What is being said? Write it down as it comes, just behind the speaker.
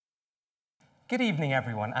Good evening,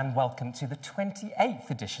 everyone, and welcome to the 28th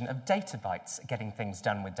edition of Data Bytes, Getting Things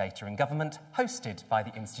Done with Data in Government, hosted by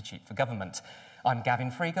the Institute for Government. I'm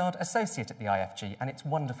Gavin Freegard, Associate at the IFG, and it's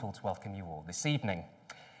wonderful to welcome you all this evening.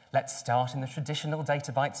 Let's start in the traditional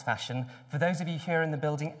Data Bytes fashion. For those of you here in the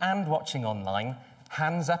building and watching online,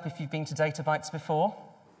 hands up if you've been to Data Bytes before.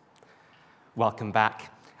 Welcome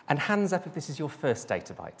back. And hands up if this is your first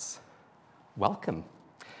Data Bytes. Welcome.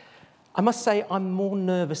 I must say I'm more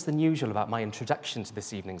nervous than usual about my introduction to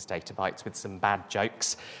this evening's Data Bytes with some bad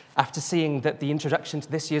jokes, after seeing that the introduction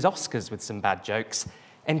to this year's Oscars with some bad jokes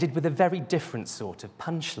ended with a very different sort of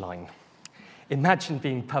punchline. Imagine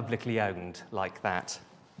being publicly owned like that.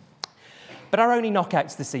 But our only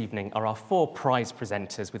knockouts this evening are our 4 prize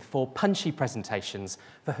presenters with 4 punchy presentations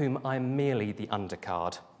for whom I'm merely the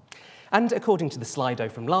undercard. And according to the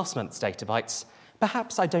Slido from last month's Data Bytes,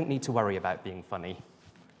 perhaps I don't need to worry about being funny.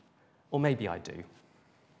 Or maybe I do.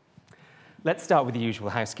 Let's start with the usual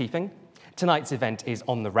housekeeping. Tonight's event is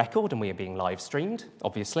on the record and we are being live streamed,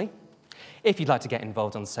 obviously. If you'd like to get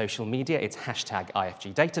involved on social media, it's hashtag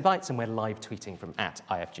IFG Data Bytes and we're live tweeting from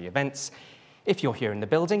 @IFG Events. If you're here in the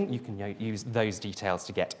building, you can use those details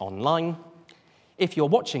to get online. If you're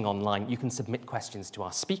watching online, you can submit questions to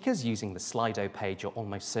our speakers using the Slido page you're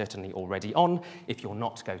almost certainly already on. If you're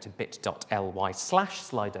not, go to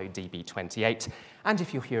bit.ly/SlidoDB28. And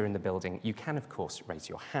if you're here in the building, you can, of course, raise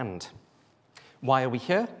your hand. Why are we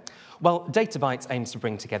here? Well, Data Bytes aims to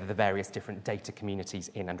bring together the various different data communities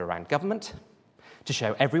in and around government, to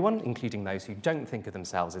show everyone, including those who don't think of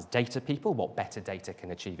themselves as data people, what better data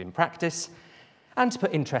can achieve in practice, and to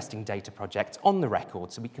put interesting data projects on the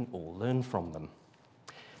record so we can all learn from them.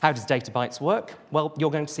 How does Data Bytes work? Well, you're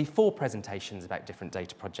going to see 4 presentations about different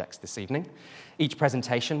data projects this evening. Each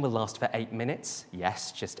presentation will last for 8 minutes.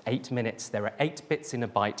 Yes, just 8 minutes. There are 8 bits in a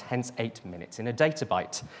byte, hence 8 minutes in a data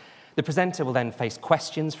byte. The presenter will then face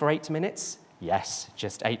questions for 8 minutes. Yes,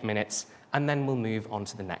 just 8 minutes. And then we'll move on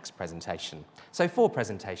to the next presentation. So 4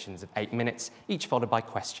 presentations of 8 minutes, each followed by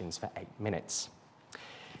questions for 8 minutes.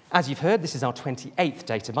 As you've heard, this is our 28th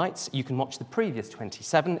Data Bytes. You can watch the previous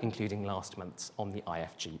 27, including last month's, on the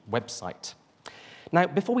IFG website. Now,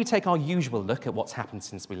 before we take our usual look at what's happened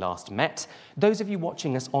since we last met, those of you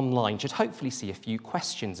watching us online should hopefully see a few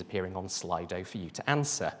questions appearing on Slido for you to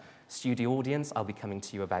answer. Studio audience, I'll be coming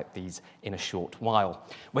to you about these in a short while.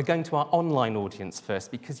 We're going to our online audience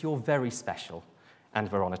first because you're very special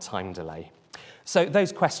and we're on a time delay. So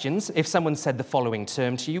those questions, if someone said the following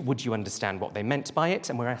term to you, would you understand what they meant by it?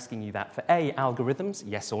 And we're asking you that for A, algorithms,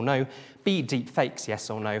 yes or no, B, deep fakes, yes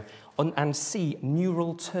or no, and C,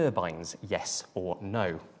 neural turbines, yes or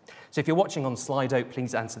no. So if you're watching on Slido,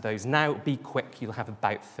 please answer those now. Be quick, you'll have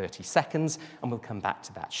about 30 seconds, and we'll come back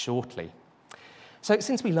to that shortly. So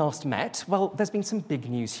since we last met, well, there's been some big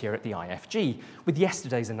news here at the IFG, with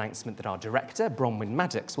yesterday's announcement that our director, Bronwyn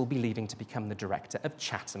Maddox, will be leaving to become the director of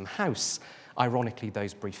Chatham House. Ironically,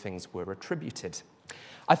 those briefings were attributed.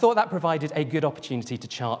 I thought that provided a good opportunity to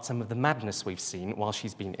chart some of the madness we've seen while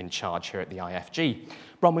she's been in charge here at the IFG.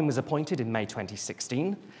 Bronwyn was appointed in May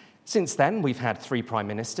 2016. Since then, we've had 3 Prime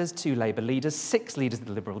Ministers, 2 Labour leaders, 6 leaders of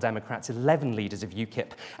the Liberal Democrats, 11 leaders of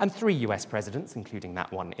UKIP, and 3 US presidents, including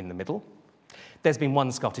that one in the middle. There's been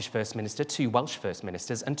 1 Scottish First Minister, 2 Welsh First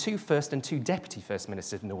Ministers, and 2 First and 2 Deputy First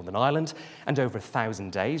Ministers of Northern Ireland, and over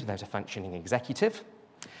 1,000 days without a functioning executive.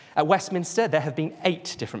 At Westminster, there have been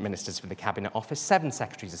 8 different ministers for the Cabinet Office, 7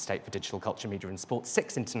 Secretaries of State for Digital, Culture, Media and Sport,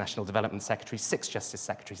 6 International Development Secretaries, 6 Justice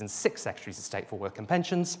Secretaries, and 6 Secretaries of State for Work and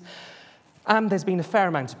Pensions. And there's been a fair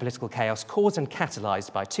amount of political chaos caused and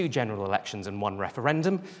catalysed by 2 general elections and 1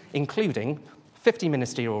 referendum, including 50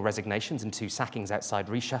 ministerial resignations and 2 sackings outside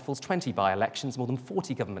reshuffles, 20 by-elections, more than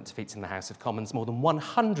 40 government defeats in the House of Commons, more than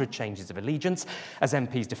 100 changes of allegiance as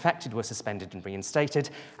MPs defected, were suspended and reinstated,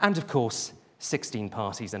 and, of course, 16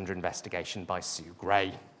 parties under investigation by Sue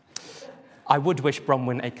Gray. I would wish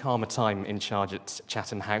Bronwyn a calmer time in charge at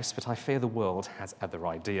Chatham House, but I fear the world has other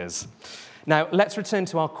ideas. Now, let's return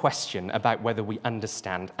to our question about whether we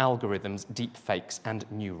understand algorithms, deep fakes, and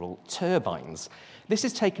neural turbines. This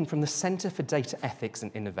is taken from the Centre for Data Ethics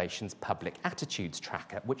and Innovation's Public Attitudes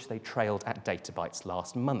Tracker, which they trailed at Data Bytes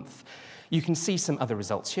last month. You can see some other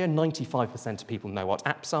results here. 95% of people know what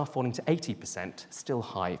apps are, falling to 80%, still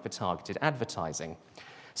high for targeted advertising.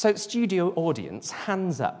 So, studio audience,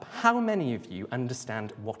 hands up. How many of you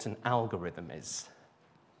understand what an algorithm is?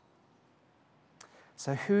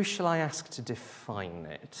 So who shall I ask to define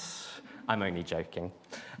it? I'm only joking.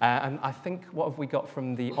 And I think, what have we got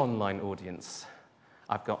from the online audience?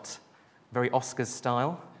 I've got very Oscars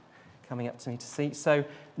style. coming up to me to see. So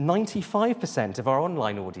 95% of our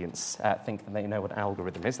online audience think that they know what an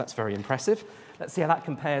algorithm is. That's very impressive. Let's see how that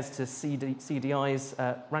compares to CDI's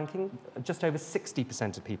ranking. Just over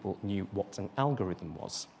 60% of people knew what an algorithm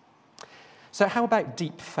was. So how about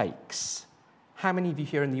deep fakes? How many of you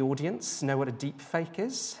here in the audience know what a deep fake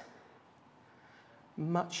is?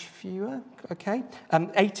 Much fewer, okay.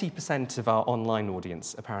 80% of our online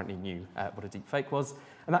audience apparently knew what a deep fake was,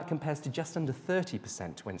 and that compares to just under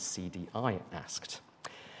 30% when CDI asked.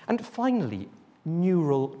 And finally,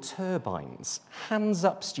 neural turbines. Hands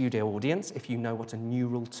up, studio audience, if you know what a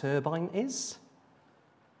neural turbine is.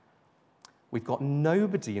 We've got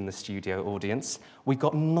nobody in the studio audience. We've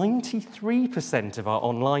got 93% of our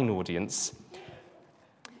online audience.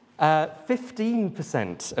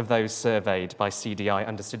 15% of those surveyed by CDI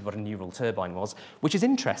understood what a neural turbine was, which is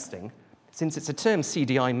interesting, since it's a term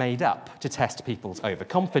CDI made up to test people's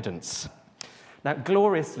overconfidence. Now,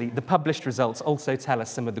 gloriously, the published results also tell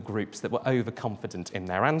us some of the groups that were overconfident in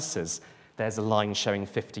their answers. There's a line showing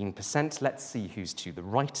 15%. Let's see who's to the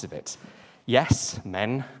right of it. Yes,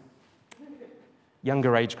 men.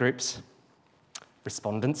 Younger age groups.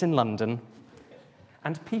 Respondents in London.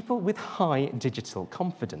 And people with high digital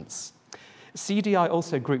confidence. CDI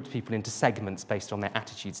also grouped people into segments based on their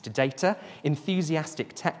attitudes to data.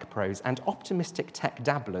 Enthusiastic tech pros and optimistic tech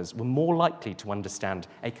dabblers were more likely to understand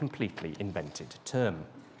a completely invented term.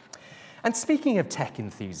 And speaking of tech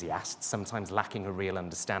enthusiasts, sometimes lacking a real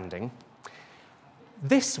understanding,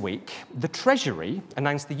 this week, the Treasury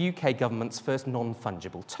announced the UK government's first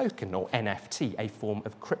non-fungible token, or NFT, a form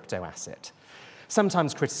of crypto asset.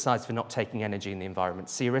 Sometimes criticised for not taking energy and the environment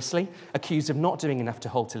seriously, accused of not doing enough to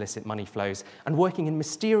halt illicit money flows, and working in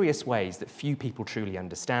mysterious ways that few people truly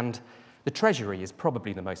understand, the Treasury is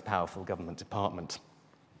probably the most powerful government department.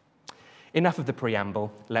 Enough of the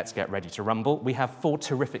preamble, let's get ready to rumble. We have 4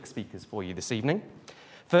 terrific speakers for you this evening.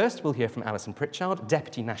 First, we'll hear from Alison Pritchard,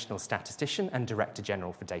 Deputy National Statistician and Director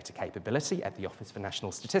General for Data Capability at the Office for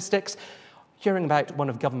National Statistics, hearing about one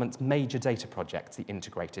of government's major data projects, the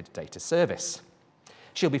Integrated Data Service.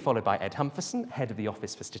 She'll be followed by Ed Humphreys, Head of the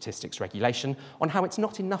Office for Statistics Regulation, on how it's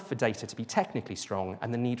not enough for data to be technically strong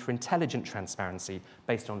and the need for intelligent transparency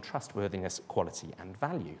based on trustworthiness, quality, and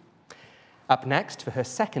value. Up next, for her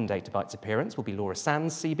second Data Bites appearance, will be Laura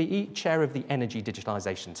Sands, CBE, Chair of the Energy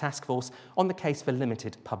Digitalisation Task Force, on the case for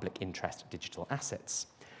limited public interest digital assets.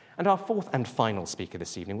 And our fourth and final speaker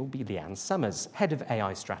this evening will be Leanne Summers, Head of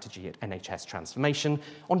AI Strategy at NHS Transformation,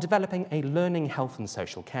 on developing a learning health and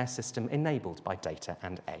social care system enabled by data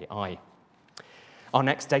and AI. Our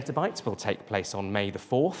next Data Bites will take place on May the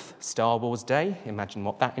 4th, Star Wars Day. Imagine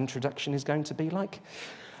what that introduction is going to be like.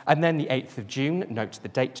 And then the 8th of June, note the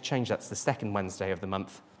date change, that's the second Wednesday of the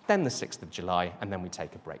month, then the 6th of July, and then we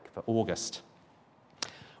take a break for August.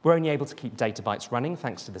 We're only able to keep Data Bites running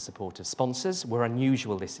thanks to the support of sponsors. We're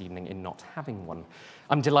unusual this evening in not having one.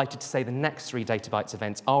 I'm delighted to say the next 3 Data Bites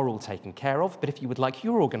events are all taken care of, but if you would like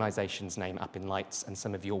your organisation's name up in lights and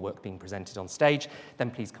some of your work being presented on stage, then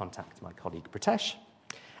please contact my colleague Pritesh.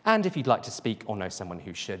 And if you'd like to speak or know someone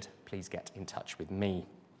who should, please get in touch with me.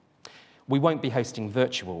 We won't be hosting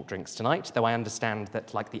virtual drinks tonight, though I understand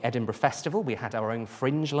that, like the Edinburgh Festival, we had our own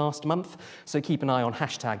fringe last month, so keep an eye on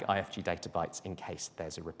 #IFG DataBites in case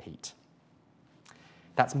there's a repeat.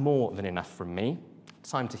 That's more than enough from me.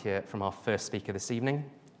 Time to hear from our first speaker this evening,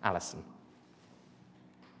 Alison.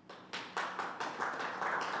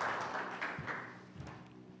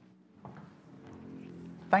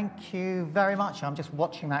 Thank you very much. I'm just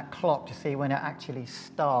watching that clock to see when it actually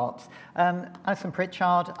starts. Alison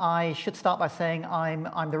Pritchard, I should start by saying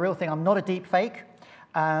I'm the real thing. I'm not a deep fake,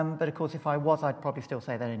 but of course if I was, I'd probably still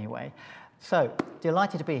say that anyway. So,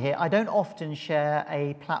 delighted to be here. I don't often share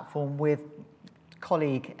a platform with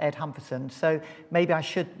colleague Ed Humphreys, so maybe I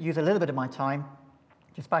should use a little bit of my time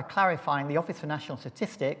just by clarifying the Office for National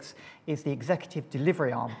Statistics is the executive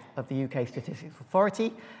delivery arm of the UK Statistics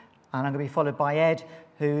Authority, and I'm going to be followed by Ed,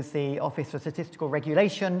 who's the Office for Statistical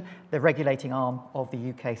Regulation, the regulating arm of the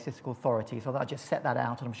UK Statistical Authority. So I'll just set that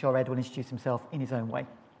out, and I'm sure Ed will introduce himself in his own way.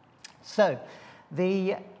 So,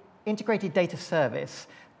 the Integrated Data Service,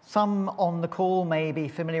 some on the call may be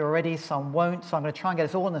familiar already, some won't, so I'm going to try and get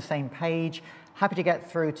us all on the same page. Happy to get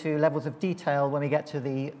through to levels of detail when we get to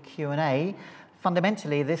the Q&A.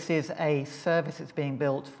 Fundamentally, this is a service that's being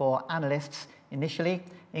built for analysts initially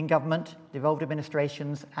in government, devolved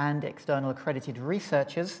administrations, and external accredited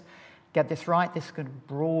researchers. Get this right, this could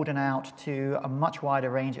broaden out to a much wider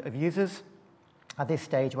range of users. At this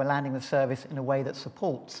stage, we're landing the service in a way that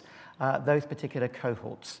supports those particular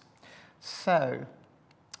cohorts. So,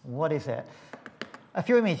 what is it? A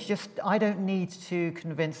few images. I don't need to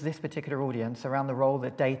convince this particular audience around the role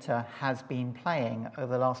that data has been playing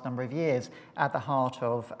over the last number of years at the heart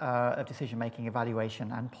of decision-making,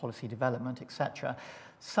 evaluation, and policy development, etc.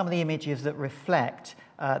 Some of the images that reflect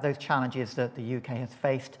those challenges that the UK has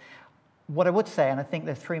faced. What I would say, and I think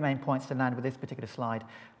there's three main points to land with this particular slide.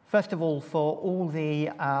 First of all, for all the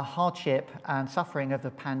hardship and suffering of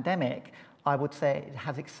the pandemic, I would say it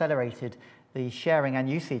has accelerated the sharing and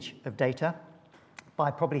usage of data by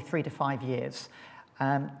probably 3 to 5 years.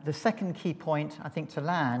 The second key point, I think, to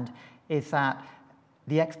land is that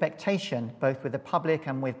the expectation, both with the public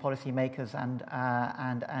and with policymakers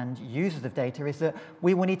and users of data, is that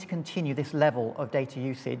we will need to continue this level of data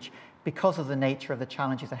usage because of the nature of the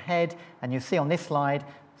challenges ahead. And you'll see on this slide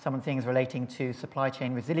some of the things relating to supply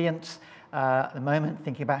chain resilience. At the moment,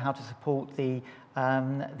 thinking about how to support the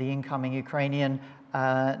incoming Ukrainian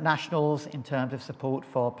nationals in terms of support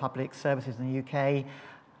for public services in the UK.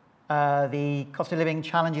 The cost of living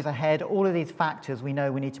challenges ahead, all of these factors we know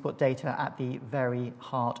we need to put data at the very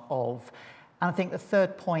heart of. And I think the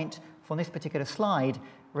third point from this particular slide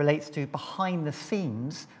relates to behind the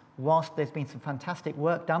scenes. Whilst there's been some fantastic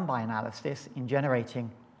work done by Analysys in generating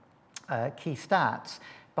key stats,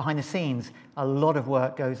 behind the scenes, a lot of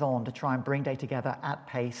work goes on to try and bring data together at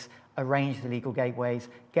pace, arrange the legal gateways,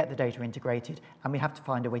 get the data integrated, and we have to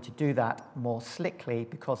find a way to do that more slickly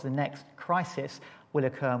because the next crisis will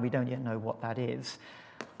occur and we don't yet know what that is.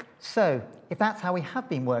 So, if that's how we have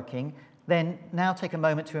been working, then now take a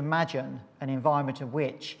moment to imagine an environment in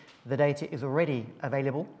which the data is already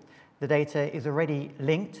available, the data is already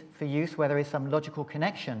linked for use, where there is some logical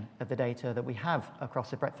connection of the data that we have across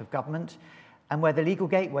the breadth of government, and where the legal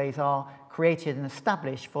gateways are created and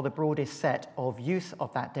established for the broadest set of use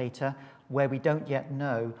of that data, where we don't yet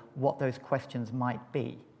know what those questions might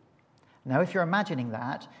be. Now, if you're imagining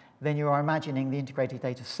that, then you are imagining the Integrated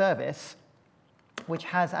Data Service, which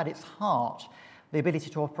has at its heart the ability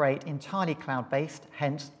to operate entirely cloud-based,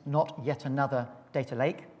 hence not yet another data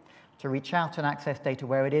lake, to reach out and access data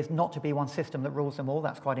where it is, not to be one system that rules them all.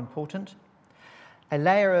 That's quite important. A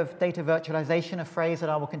layer of data virtualization, a phrase that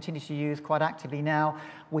I will continue to use quite actively now,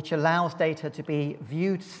 which allows data to be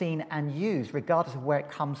viewed, seen, and used, regardless of where it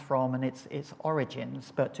comes from and its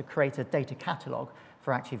origins, but to create a data catalog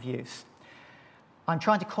for active use. I'm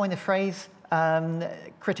trying to coin the phrase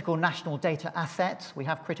critical national data assets. We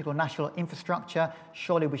have critical national infrastructure.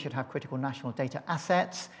 Surely we should have critical national data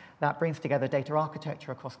assets. That brings together data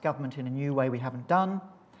architecture across government in a new way we haven't done.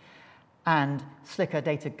 And slicker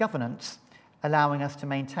data governance, allowing us to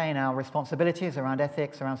maintain our responsibilities around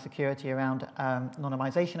ethics, around security, around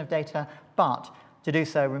anonymization of data, but to do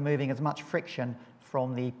so removing as much friction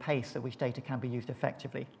from the pace at which data can be used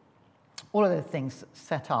effectively. All of those things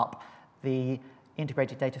set up the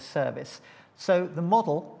Integrated Data Service. So the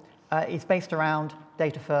model is based around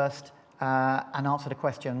data first and answer the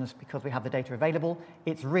questions because we have the data available.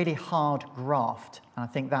 It's really hard graphed, and I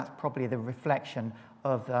think that's probably the reflection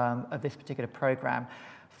of this particular program.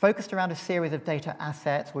 Focused around a series of data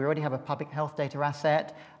assets. We already have a public health data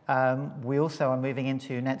asset. We also are moving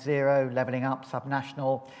into net zero, levelling up,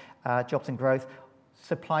 subnational, jobs and growth,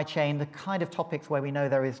 supply chain, the kind of topics where we know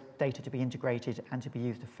there is data to be integrated and to be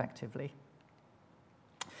used effectively.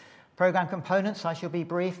 Program components, I shall be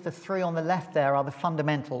brief. The three on the left there are the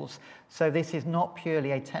fundamentals. So this is not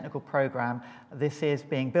purely a technical program. This is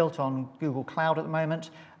being built on Google Cloud at the moment.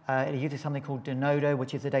 It uses something called Denodo,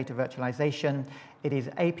 which is a data virtualization. It is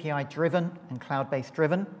API-driven and cloud-based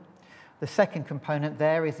driven. The second component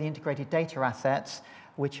there is the integrated data assets,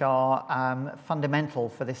 which are fundamental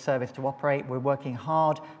for this service to operate. We're working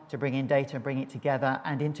hard to bring in data, bring it together,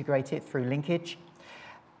 and integrate it through linkage.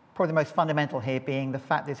 Probably the most fundamental here being the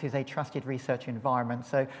fact this is a trusted research environment.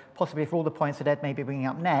 So possibly for all the points that Ed may be bringing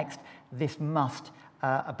up next, this must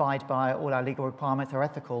abide by all our legal requirements, our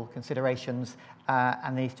ethical considerations,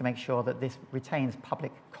 and needs to make sure that this retains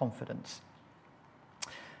public confidence.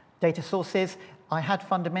 Data sources. I had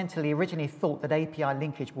fundamentally originally thought that API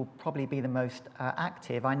linkage will probably be the most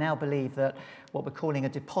active. I now believe that what we're calling a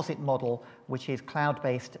deposit model, which is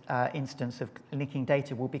cloud-based instance of linking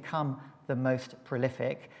data, will become the most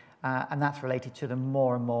prolific, and that's related to the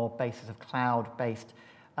more and more basis of cloud-based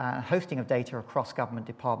hosting of data across government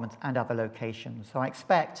departments and other locations. So I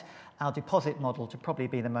expect our deposit model to probably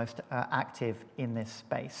be the most active in this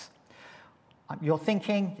space. You're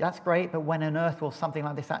thinking, that's great, but when on earth will something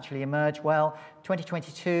like this actually emerge? Well,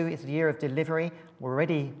 2022 is the year of delivery. We're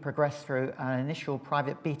already progressed through an initial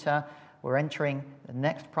private beta. We're entering the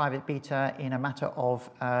next private beta in a matter of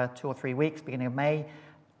 2 or 3 weeks, beginning of May.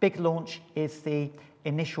 Big launch is the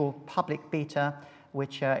initial public beta.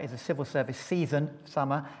 which is a civil service season,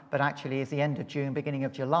 summer, but actually is the end of June, beginning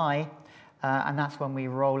of July. And that's when we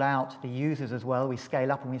roll out the users as well. We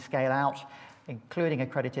scale up and we scale out, including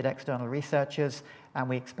accredited external researchers, and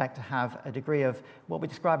we expect to have a degree of what we're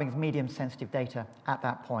describing as medium sensitive data at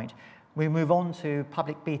that point. We move on to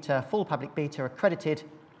public beta, full public beta, accredited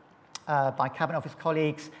by Cabinet Office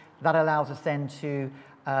colleagues. That allows us then to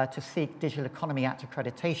seek Digital Economy Act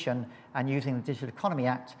accreditation, and using the Digital Economy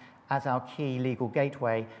Act as our key legal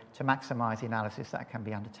gateway to maximise the analysis that can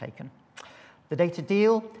be undertaken. The data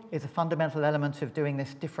deal is a fundamental element of doing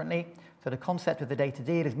this differently. So the concept of the data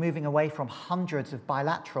deal is moving away from hundreds of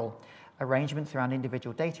bilateral arrangements around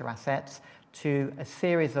individual data assets to a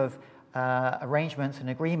series of arrangements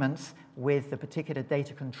and agreements with the particular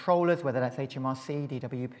data controllers, whether that's HMRC,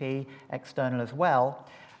 DWP, external as well,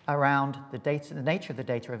 around the data, the nature of the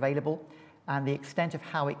data available, and the extent of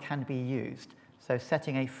how it can be used. So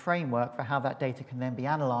setting a framework for how that data can then be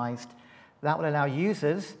analysed. That will allow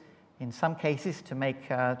users, in some cases, to make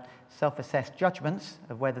self-assessed judgments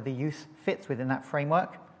of whether the use fits within that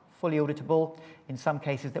framework, fully auditable. In some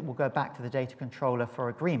cases, that will go back to the data controller for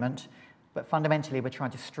agreement. But fundamentally, we're trying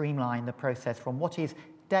to streamline the process from what is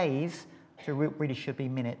days to really should be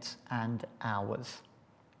minutes and hours.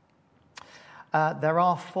 There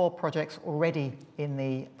are 4 projects already in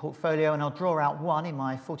the portfolio, and I'll draw out one in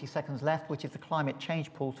my 40 seconds left, which is the Climate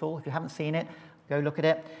Change Portal. If you haven't seen it, go look at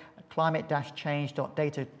it,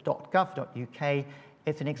 climate-change.data.gov.uk.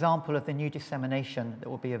 It's an example of the new dissemination that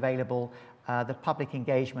will be available, the public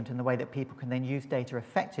engagement and the way that people can then use data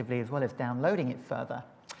effectively as well as downloading it further.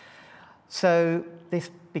 So this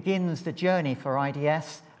begins the journey for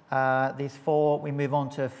IDS. These 4, we move on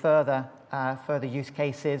to further use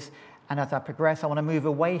cases. And as I progress, I want to move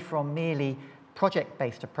away from merely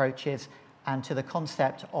project-based approaches and to the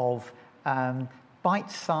concept of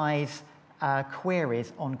bite-size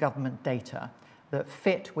queries on government data that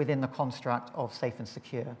fit within the construct of safe and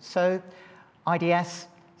secure. So IDS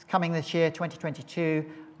is coming this year, 2022.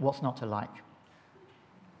 What's not to like?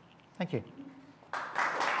 Thank you.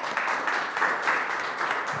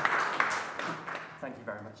 Thank you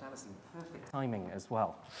very much, Alison. Perfect timing as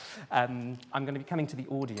well. I'm going to be coming to the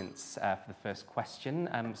audience for the first question,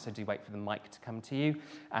 so do wait for the mic to come to you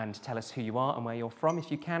and tell us who you are and where you're from.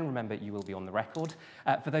 If you can, remember you will be on the record.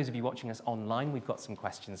 For those of you watching us online, we've got some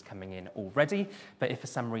questions coming in already, but if for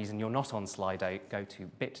some reason you're not on Slido, go to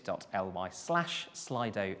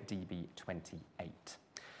bit.ly/SlidoDB28.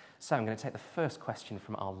 So I'm going to take the first question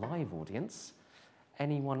from our live audience.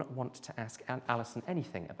 Anyone want to ask Alison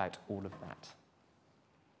anything about all of that?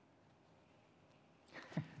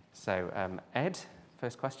 So, Ed,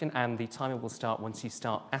 first question, and the timer will start once you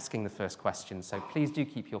start asking the first question. So please do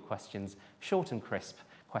keep your questions short and crisp,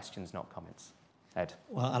 questions, not comments. Ed.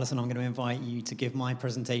 Well, Alison, I'm going to invite you to give my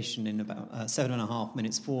presentation in about 7.5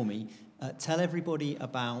 minutes for me. Tell everybody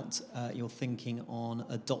about your thinking on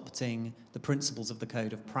adopting the principles of the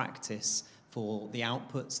Code of Practice for the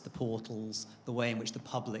outputs, the portals, the way in which the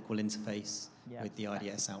public will interface with the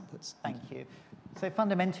IDS outputs. Thank you. So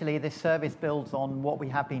fundamentally, this service builds on what we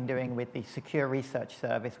have been doing with the Secure Research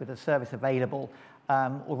Service, with a service available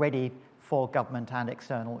already for government and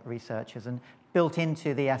external researchers. And built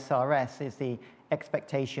into the SRS is the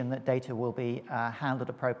expectation that data will be handled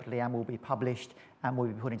appropriately and will be published and will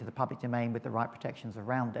be put into the public domain with the right protections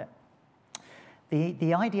around it.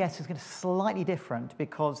 The IDS is going to be slightly different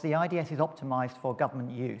because the IDS is optimized for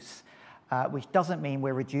government use. Which doesn't mean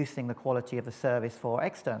we're reducing the quality of the service for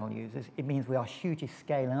external users. It means we are hugely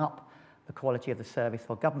scaling up the quality of the service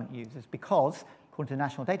for government users because, according to the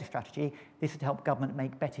National Data Strategy, this is to help government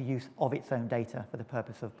make better use of its own data for the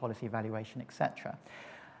purpose of policy evaluation, etc.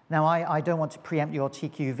 Now, I don't want to preempt your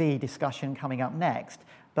TQV discussion coming up next,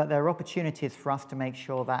 but there are opportunities for us to make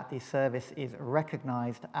sure that the service is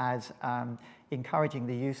recognized as encouraging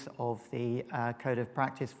the use of the Code of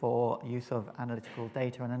Practice for use of analytical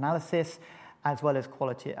data and analysis, as well as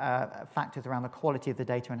quality factors around the quality of the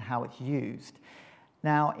data and how it's used.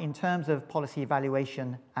 Now, in terms of policy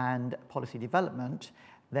evaluation and policy development,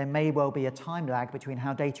 there may well be a time lag between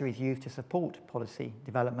how data is used to support policy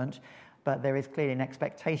development, but there is clearly an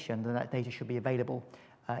expectation that that data should be available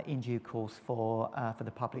in due course for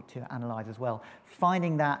the public to analyse as well.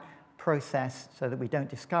 Finding that process so that we don't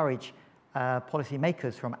discourage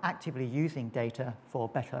policymakers from actively using data for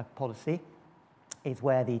better policy is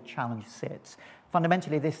where the challenge sits.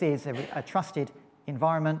 Fundamentally, this is a trusted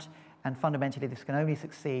environment, and fundamentally this can only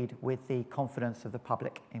succeed with the confidence of the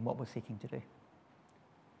public in what we're seeking to do.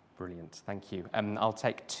 Brilliant, thank you. I'll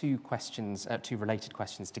take two related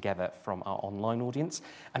questions together from our online audience.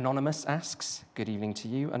 Anonymous asks, good evening to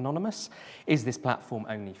you, Anonymous. Is this platform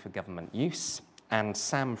only for government use? And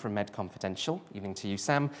Sam from Med Confidential, evening to you,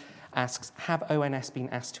 Sam, asks, have ONS been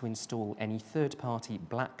asked to install any third-party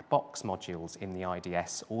black box modules in the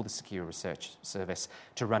IDS or the Secure Research Service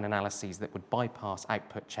to run analyses that would bypass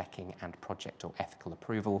output checking and project or ethical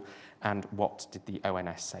approval? And what did the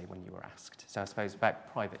ONS say when you were asked? So I suppose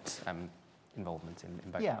about private involvement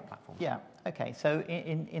in both platforms. Yeah, okay. So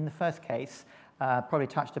in the first case, probably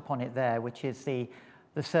touched upon it there, which is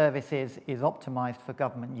the service is optimized for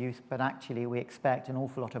government use, but actually we expect an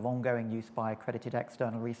awful lot of ongoing use by accredited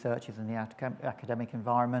external researchers in the academic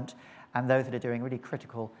environment and those that are doing really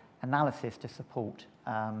critical analysis to support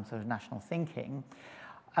sort of national thinking.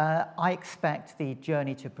 I expect the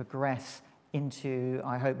journey to progress into,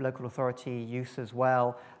 I hope, local authority use as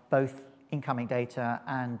well, both incoming data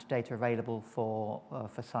and data available for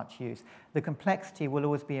such use. The complexity will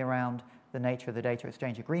always be around the nature of the data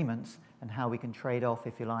exchange agreements and how we can trade off,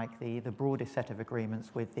 if you like, the broadest set of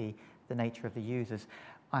agreements with the nature of the users.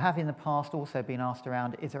 I have in the past also been asked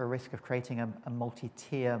around, is there a risk of creating a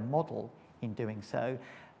multi-tier model in doing so?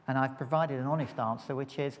 And I've provided an honest answer,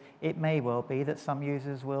 which is it may well be that some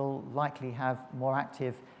users will likely have more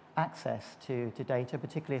active access to data,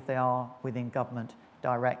 particularly if they are within government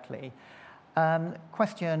directly.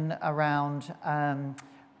 Question around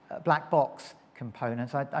black box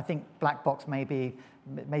components. I think black box may be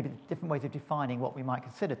different ways of defining what we might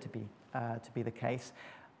consider to be the case.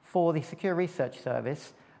 For the Secure Research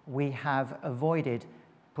Service, we have avoided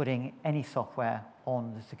putting any software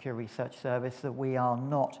on the Secure Research Service that we are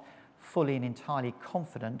not fully and entirely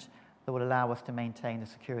confident that will allow us to maintain the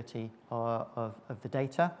security of the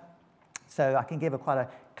data. So I can give quite a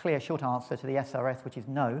clear short answer to the SRS, which is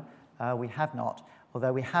no, we have not.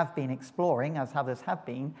 Although we have been exploring, as others have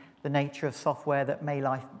been, the nature of software that may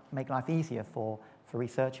make life easier for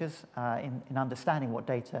researchers in understanding what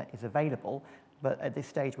data is available. But at this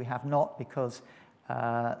stage, we have not, because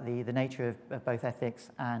the nature of both ethics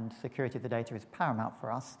and security of the data is paramount for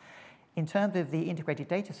us. In terms of the integrated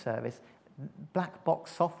data service, black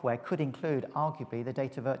box software could include, arguably, the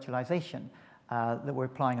data virtualization that we're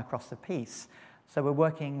applying across the piece. So we're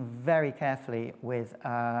working very carefully with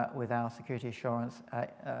our security assurance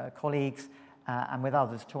colleagues and with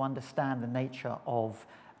others to understand the nature of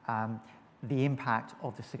the impact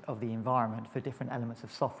of the environment for different elements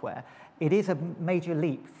of software. It is a major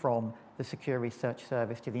leap from the Secure Research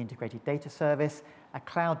Service to the Integrated Data Service. A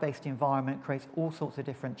cloud-based environment creates all sorts of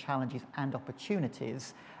different challenges and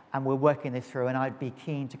opportunities, and we're working this through, and I'd be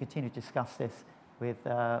keen to continue to discuss this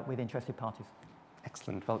with interested parties.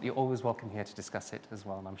 Excellent. Well, you're always welcome here to discuss it as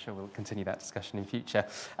well, and I'm sure we'll continue that discussion in future.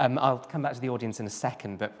 I'll come back to the audience in a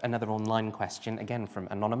second, but another online question, again from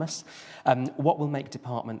Anonymous. What will make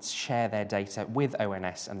departments share their data with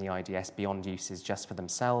ONS and the IDS beyond uses just for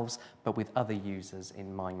themselves, but with other users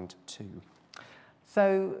in mind too?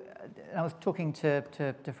 So I was talking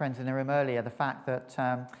to friends in the room earlier, the fact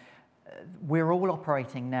that we're all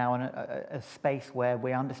operating now in a space where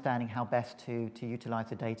we're understanding how best to utilize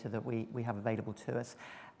the data that we have available to us.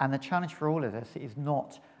 And the challenge for all of us is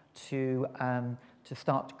not to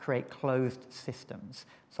start to create closed systems.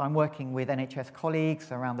 So I'm working with NHS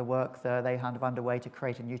colleagues around the work that they have underway to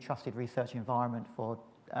create a new trusted research environment for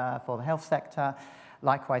the health sector.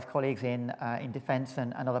 Likewise, colleagues in defence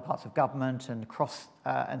and other parts of government and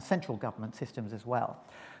and central government systems as well.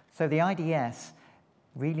 So the IDS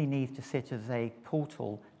really needs to sit as a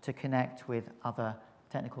portal to connect with other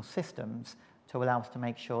technical systems to allow us to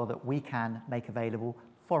make sure that we can make available,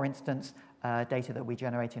 for instance, data that we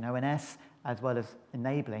generate in ONS, as well as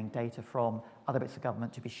enabling data from other bits of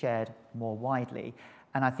government to be shared more widely.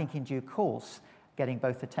 And I think in due course, getting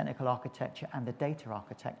both the technical architecture and the data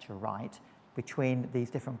architecture right between these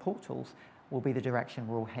different portals will be the direction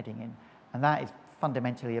we're all heading in. And that is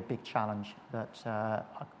fundamentally a big challenge that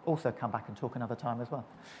I'll also come back and talk another time as well.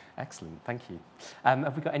 Excellent, thank you.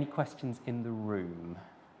 Have we got any questions in the room?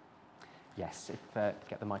 Yes,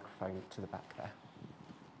 get the microphone to the back there.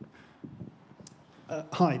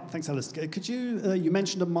 Hi, thanks, Alice. Could you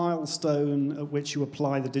mentioned a milestone at which you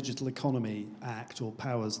apply the Digital Economy Act or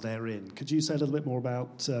powers therein. Could you say a little bit more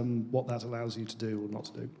about what that allows you to do or not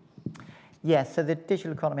to do? Yes, so the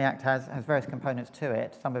Digital Economy Act has various components to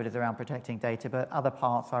it. Some of it is around protecting data, but other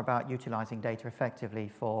parts are about utilising data effectively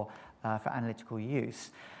for analytical use.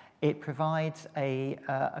 It provides a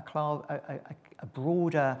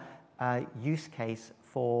broader use case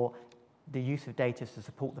for the use of data to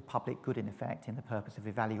support the public good, in effect, in the purpose of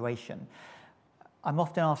evaluation. I'm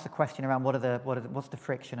often asked the question around what's the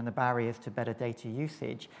friction and the barriers to better data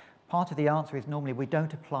usage. Part of the answer is normally we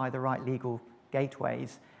don't apply the right legal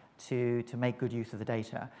gateways to make good use of the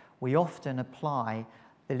data. We often apply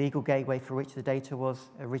the legal gateway for which the data was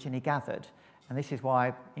originally gathered. And this is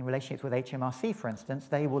why, in relationships with HMRC, for instance,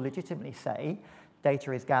 they will legitimately say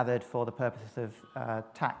data is gathered for the purposes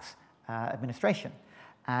of tax administration.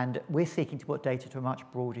 And we're seeking to put data to a much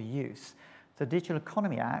broader use. The Digital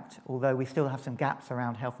Economy Act, although we still have some gaps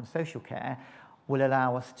around health and social care, will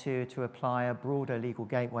allow us to apply a broader legal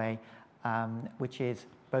gateway, which is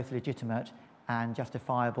both legitimate and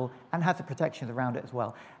justifiable, and has the protections around it as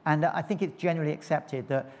well. And I think it's generally accepted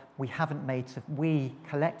that we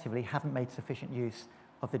collectively haven't made sufficient use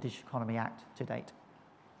of the Digital Economy Act to date.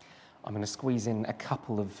 I'm going to squeeze in a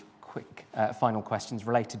couple of quick final questions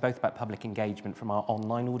related both about public engagement from our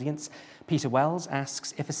online audience. Peter Wells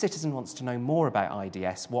asks, if a citizen wants to know more about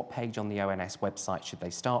IDS, what page on the ONS website should they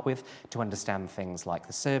start with to understand things like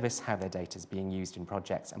the service, how their data is being used in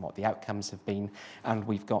projects and what the outcomes have been? And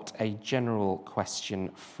we've got a general question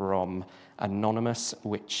from Anonymous,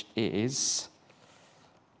 which is,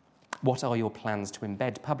 what are your plans to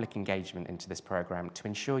embed public engagement into this programme to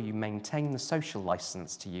ensure you maintain the social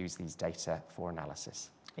licence to use these data for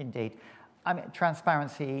analysis? Indeed. I mean,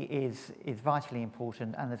 transparency is vitally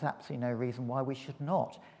important, and there's absolutely no reason why we should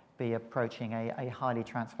not be approaching a highly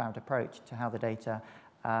transparent approach to how the data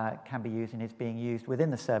can be used and is being used within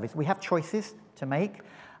the service. We have choices to make,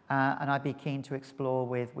 and I'd be keen to explore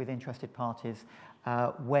with interested parties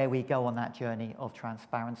where we go on that journey of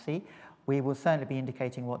transparency. We will certainly be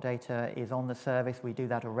indicating what data is on the service. We do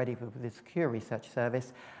that already with the Secure Research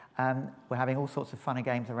Service. We're having all sorts of fun and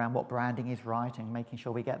games around what branding is right and making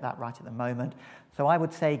sure we get that right at the moment. So I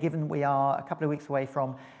would say, given we are a couple of weeks away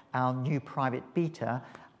from our new private beta,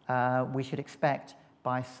 we should expect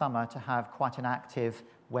by summer to have quite an active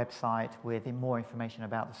website with more information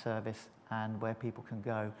about the service and where people can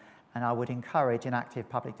go. And I would encourage an active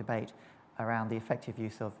public debate around the effective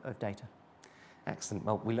use of data. Excellent.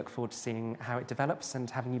 Well, we look forward to seeing how it develops and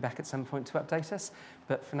having you back at some point to update us.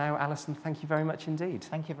 But for now, Alison, thank you very much indeed.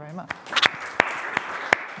 Thank you very much.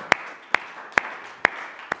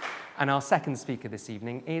 And our second speaker this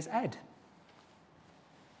evening is Ed.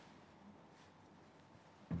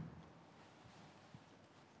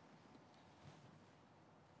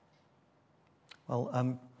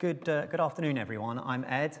 Well, good afternoon, everyone. I'm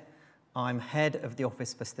Ed. I'm head of the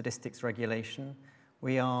Office for Statistics Regulation.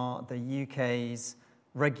 We are the UK's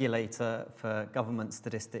regulator for government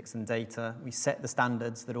statistics and data. We set the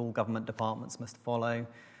standards that all government departments must follow,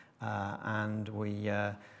 and we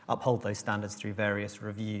uphold those standards through various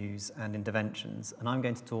reviews and interventions. And I'm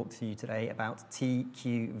going to talk to you today about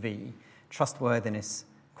TQV, trustworthiness,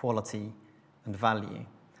 quality, and value.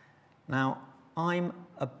 Now, I'm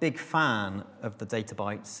a big fan of the data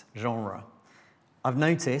bites genre. I've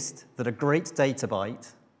noticed that a great data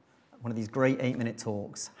bite, one of these great 8-minute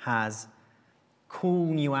talks, has cool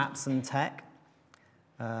new apps and tech,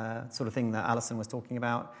 sort of thing that Alison was talking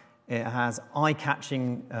about. It has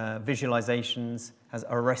eye-catching visualizations, has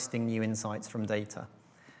arresting new insights from data.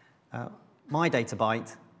 My data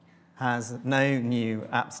bite has no new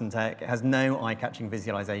apps and tech, it has no eye-catching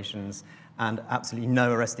visualizations, and absolutely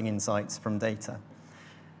no arresting insights from data.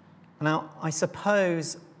 Now, I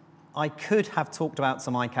suppose I could have talked about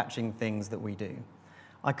some eye-catching things that we do.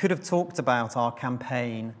 I could have talked about our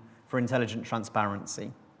campaign for intelligent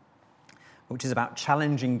transparency, which is about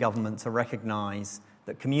challenging government to recognise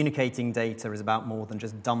that communicating data is about more than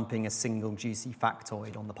just dumping a single juicy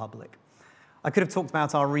factoid on the public. I could have talked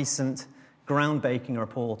about our recent groundbreaking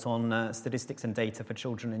report on statistics and data for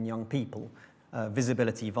children and young people,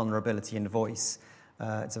 visibility, vulnerability, and voice.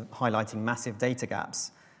 It's highlighting massive data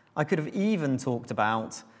gaps. I could have even talked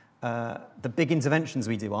about the big interventions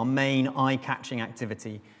we do, our main eye-catching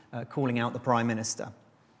activity, calling out the Prime Minister.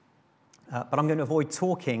 But I'm going to avoid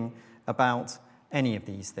talking about any of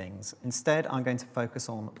these things. Instead, I'm going to focus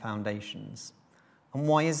on foundations. And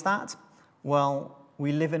why is that? Well,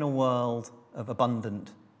 we live in a world of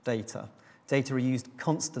abundant data. Data are used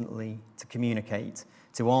constantly to communicate,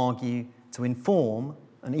 to argue, to inform,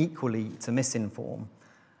 and equally to misinform.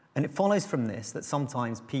 And it follows from this that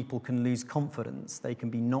sometimes people can lose confidence. They can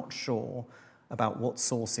be not sure about what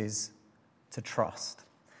sources to trust.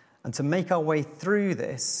 And to make our way through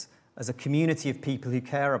this, as a community of people who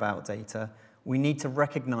care about data, we need to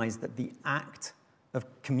recognize that the act of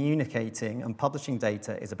communicating and publishing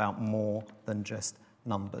data is about more than just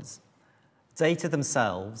numbers. Data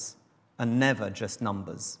themselves are never just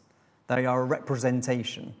numbers. They are a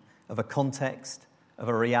representation of a context, of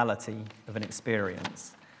a reality, of an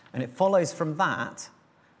experience. And it follows from that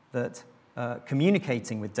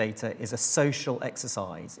communicating with data is a social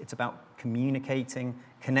exercise. It's about communicating,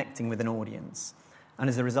 connecting with an audience. And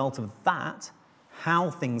as a result of that, how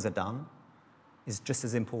things are done is just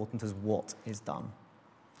as important as what is done.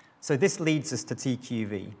 So this leads us to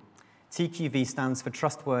TQV. TQV stands for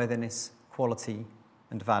trustworthiness, quality,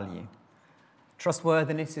 and value.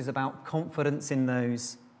 Trustworthiness is about confidence in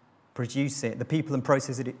those the people and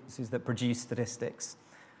processes that produce statistics.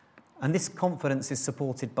 And this confidence is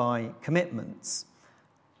supported by commitments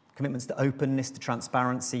to openness, to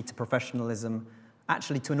transparency, to professionalism,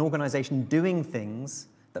 actually to an organisation doing things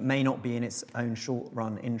that may not be in its own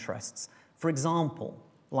short-run interests. For example,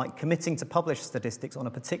 like committing to publish statistics on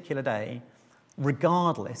a particular day,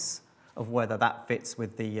 regardless of whether that fits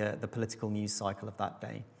with the political news cycle of that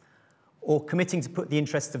day. Or committing to put the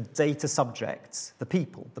interests of data subjects, the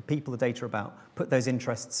people the data are about, put those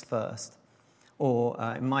interests first. Or,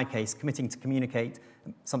 in my case, committing to communicate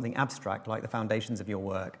something abstract like the foundations of your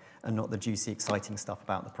work and not the juicy, exciting stuff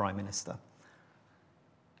about the Prime Minister.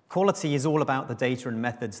 Quality is all about the data and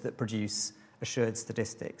methods that produce assured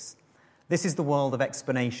statistics. This is the world of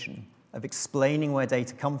explanation, of explaining where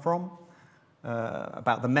data come from,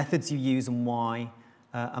 about the methods you use and why,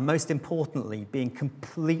 and most importantly, being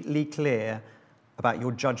completely clear about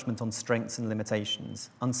your judgment on strengths and limitations,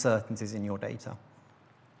 uncertainties in your data.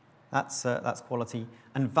 That's quality.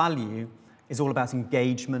 And value is all about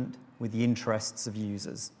engagement with the interests of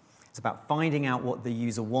users. It's about finding out what the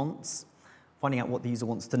user wants, finding out what the user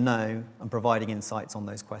wants to know, and providing insights on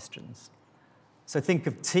those questions. So think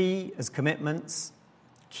of T as commitments,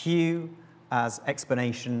 Q as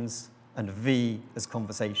explanations, and V as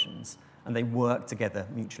conversations. And they work together,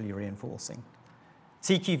 mutually reinforcing.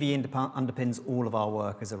 TQV underpins all of our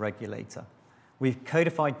work as a regulator. We've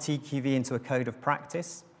codified TQV into a code of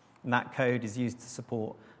practice, and that code is used to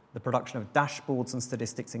support the production of dashboards and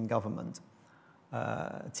statistics in government.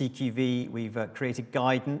 TQV, we've created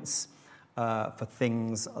guidance for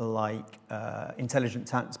things like intelligent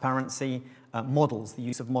transparency, models, the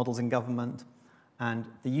use of models in government, and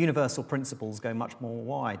the universal principles go much more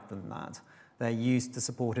wide than that. They're used to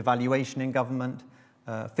support evaluation in government,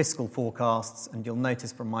 fiscal forecasts, and you'll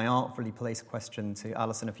notice from my artfully placed question to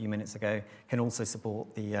Alison a few minutes ago, can also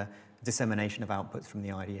support the dissemination of outputs from the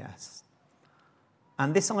IDS.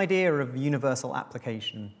 And this idea of universal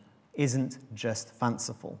application isn't just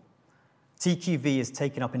fanciful. TQV is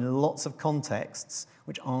taken up in lots of contexts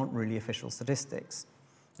which aren't really official statistics,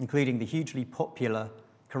 including the hugely popular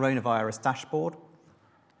coronavirus dashboard,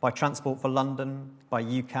 by Transport for London, by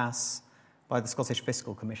UCAS, by the Scottish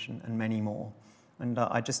Fiscal Commission, and many more. And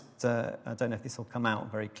I don't know if this will come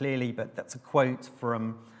out very clearly, but that's a quote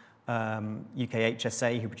from UK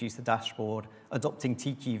HSA, who produced the dashboard, adopting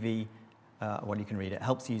TQV, well, you can read it,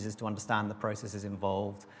 helps users to understand the processes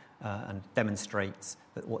involved and demonstrates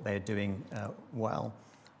that what they're doing well.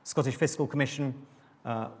 Scottish Fiscal Commission,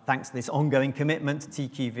 thanks to this ongoing commitment to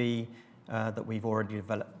TQV, that we've already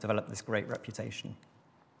developed this great reputation.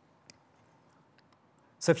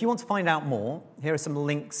 So if you want to find out more, here are some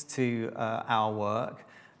links to our work.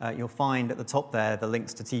 You'll find at the top there the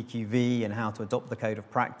links to TQV and how to adopt the code of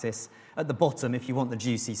practice. At the bottom, if you want the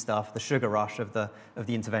juicy stuff, the sugar rush of the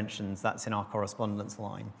interventions, that's in our correspondence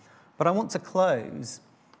line. But I want to close,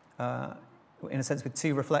 in a sense, with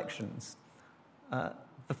two reflections. The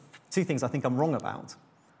two things I think I'm wrong about.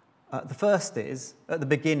 The first is, at the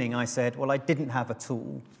beginning I said, well, I didn't have a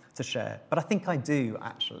tool to share, but I think I do,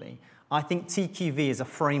 actually. I think TQV is a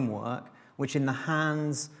framework which, in the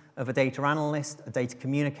hands of a data analyst, a data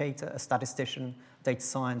communicator, a statistician, a data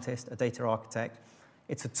scientist, a data architect,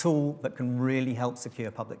 it's a tool that can really help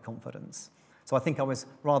secure public confidence. So I think I was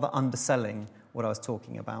rather underselling what I was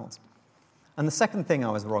talking about. And the second thing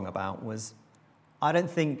I was wrong about was I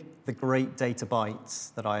don't think the great data bites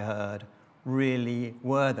that I heard really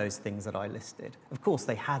were those things that I listed. Of course,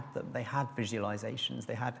 they had them. They had visualizations.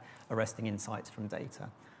 They had arresting insights from data.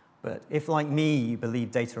 But if, like me, you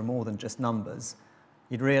believe data are more than just numbers,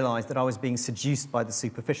 you'd realize that I was being seduced by the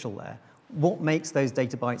superficial there. What makes those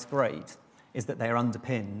data bites great is that they are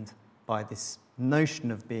underpinned by this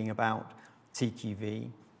notion of being about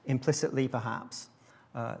TQV, implicitly perhaps.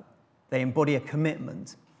 They embody a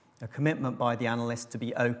commitment by the analyst to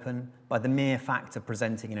be open, by the mere fact of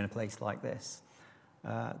presenting in a place like this.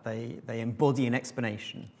 They embody an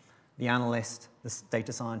explanation. The analyst, the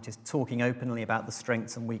data scientist, talking openly about the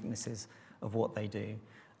strengths and weaknesses of what they do.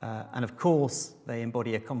 And of course, they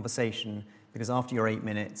embody a conversation, because after your 8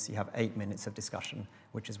 minutes, you have 8 minutes of discussion,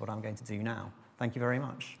 which is what I'm going to do now. Thank you very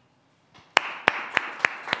much.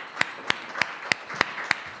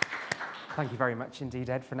 Thank you very much indeed,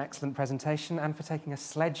 Ed, for an excellent presentation and for taking a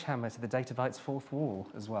sledgehammer to the DataBytes fourth wall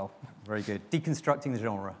as well. Very good. Deconstructing the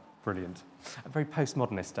genre. Brilliant. A very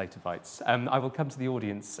postmodernist DataBytes. I will come to the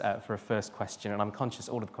audience for a first question, and I'm conscious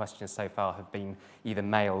all of the questions so far have been either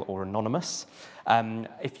mail or anonymous.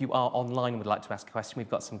 If you are online and would like to ask a question, we've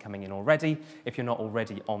got some coming in already. If you're not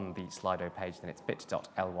already on the Slido page, then it's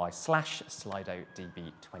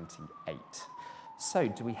bit.ly/SlidoDB28. So,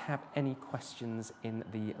 do we have any questions in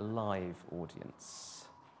the live audience?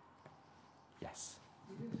 Yes.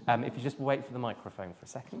 If you just wait for the microphone for a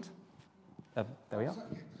second. There we are.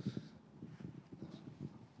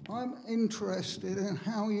 I'm interested in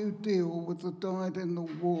how you deal with the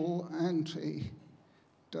dyed-in-the-wool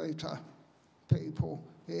anti-data people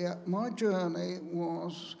here. My journey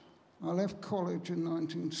was, I left college in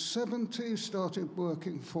 1970, started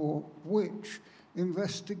working for Which,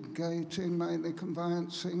 investigating, mainly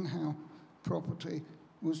conveyancing, how property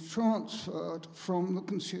was transferred from the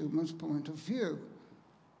consumer's point of view.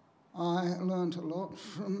 I learned a lot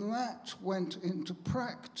from that, went into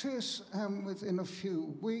practice, and within a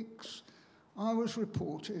few weeks, I was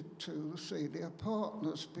reported to the senior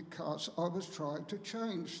partners because I was trying to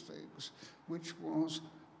change things, which was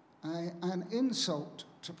an insult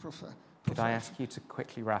to professionals. Could I ask you to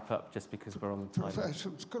quickly wrap up, just because we're on the time?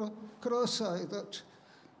 Professions. Could I say that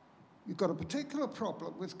you've got a particular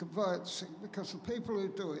problem with conveyancing because the people who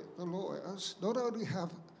do it, the lawyers, not only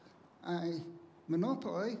have a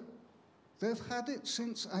monopoly, they've had it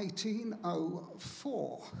since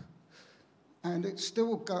 1804, and it's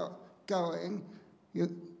still going.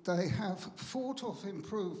 They have fought off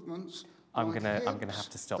improvements. I'm going to have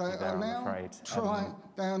to stop you there, I'm afraid.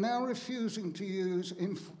 They are now refusing to use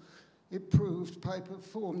improved paper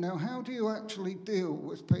form. Now, how do you actually deal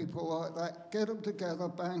with people like that? Get them together,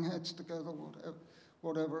 bang heads together,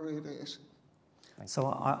 whatever it is. So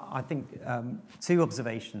I think two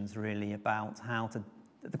observations really about how to.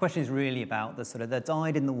 The question is really about the sort of the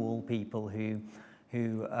dyed-in-the-wool people who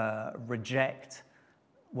reject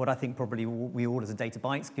what I think probably we all as a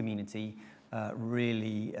DataBytes community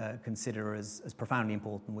really consider as profoundly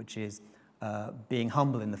important, which is being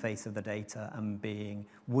humble in the face of the data and being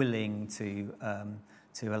willing to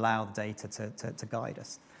allow the data to guide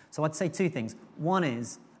us. So I'd say two things. One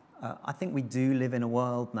is I think we do live in a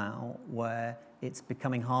world now where it's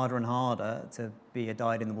becoming harder and harder to be a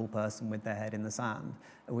dyed-in-the-wool person with their head in the sand.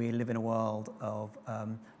 We live in a world of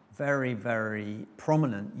very, very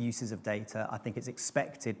prominent uses of data. I think it's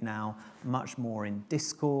expected now much more in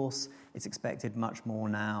discourse. It's expected much more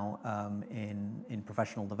now in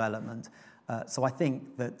professional development. So I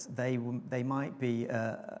think that they might be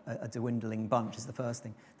a dwindling bunch is the first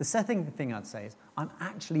thing. The second thing I'd say is I'm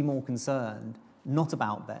actually more concerned not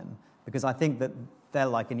about them, because I think that they're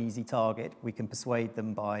like an easy target. We can persuade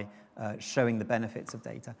them by showing the benefits of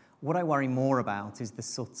data. What I worry more about is the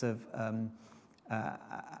sort of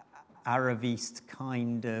Aravist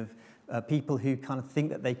kind of people who kind of think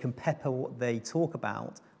that they can pepper what they talk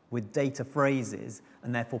about with data phrases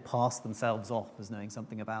and therefore pass themselves off as knowing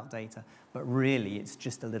something about data. But really, it's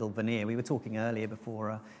just a little veneer. We were talking earlier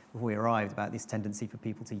before we arrived about this tendency for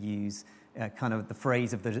people to use kind of the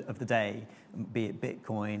phrase of the day, be it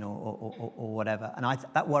Bitcoin or whatever. And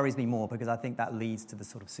that worries me more, because I think that leads to the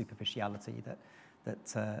sort of superficiality that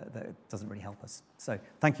doesn't really help us. So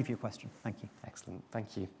thank you for your question. Thank you. Excellent.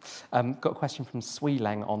 Thank you. Got a question from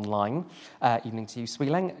Sweelang online. Evening to you,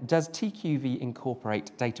 Sweelang. Does TQV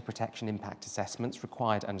incorporate data protection impact assessments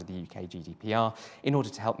required under the UK GDPR in order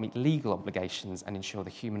to help meet legal obligations and ensure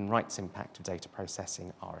the human rights impact of data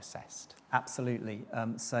processing are assessed? Absolutely.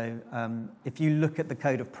 If you look at the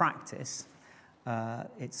code of practice,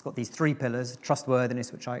 it's got these three pillars: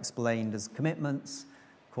 trustworthiness, which I explained as commitments,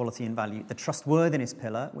 quality and value. The trustworthiness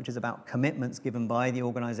pillar, which is about commitments given by the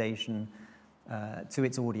organisation to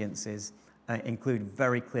its audiences, include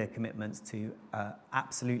very clear commitments to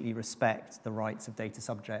absolutely respect the rights of data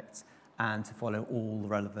subjects and to follow all the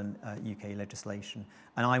relevant UK legislation.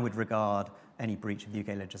 And I would regard any breach of the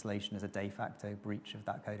UK legislation as a de facto breach of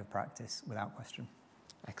that code of practice, without question.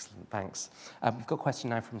 Excellent, thanks. We've got a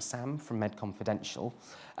question now from Sam from Med Confidential.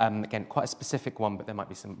 Again, quite a specific one, but there might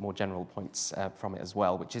be some more general points from it as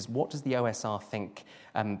well, which is, what does the OSR think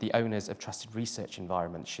the owners of trusted research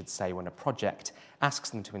environments should say when a project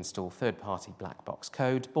asks them to install third-party black box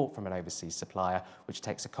code bought from an overseas supplier, which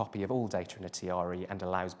takes a copy of all data in a TRE and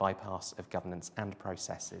allows bypass of governance and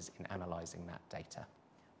processes in analysing that data?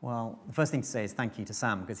 Well, the first thing to say is thank you to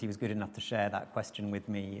Sam, because he was good enough to share that question with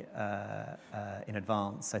me in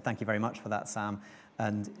advance. So thank you very much for that, Sam.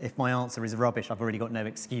 And if my answer is rubbish, I've already got no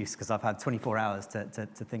excuse, because I've had 24 hours to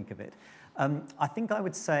think of it. I think I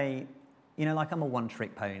would say like I'm a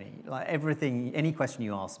one-trick pony. Like everything, any question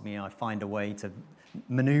you ask me, I find a way to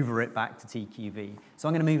maneuver it back to TQV. So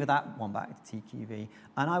I'm going to move that one back to TQV.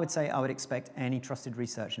 And I would say I would expect any trusted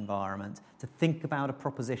research environment to think about a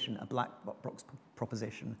proposition, a black box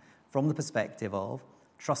proposition, from the perspective of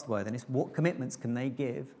trustworthiness. What commitments can they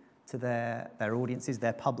give to their audiences,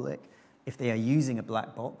 their public, if they are using a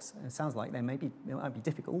black box? And it sounds like it might be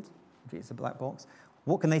difficult if it's a black box.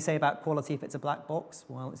 What can they say about quality if it's a black box?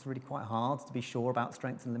 Well, it's really quite hard to be sure about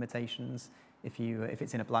strengths and limitations if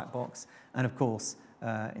it's in a black box. And of course,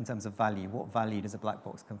 in terms of value, what value does a black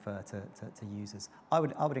box confer to users? I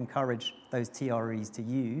would encourage those TREs to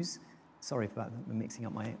use, sorry about mixing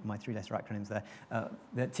up my three-letter acronyms there,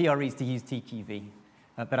 the TREs to use TQV.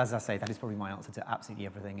 But as I say, that is probably my answer to absolutely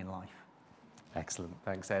everything in life. Excellent,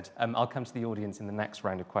 thanks, Ed. I'll come to the audience in the next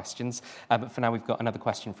round of questions, but for now we've got another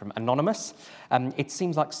question from Anonymous. It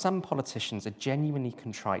seems like some politicians are genuinely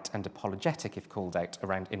contrite and apologetic if called out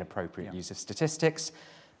around inappropriate use of statistics,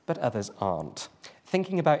 but others aren't.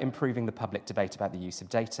 Thinking about improving the public debate about the use of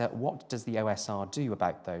data, what does the OSR do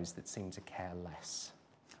about those that seem to care less?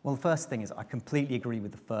 Well, the first thing is I completely agree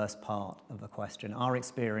with the first part of the question. Our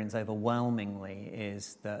experience overwhelmingly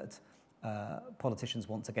is that politicians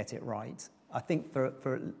want to get it right. I think for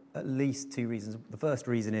at least two reasons. The first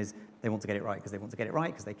reason is they want to get it right because they want to get it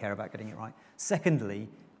right because they care about getting it right. Secondly,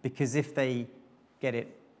 because if they get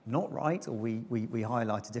it not right or we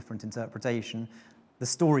highlight a different interpretation, the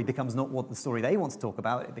story becomes not what the story they want to talk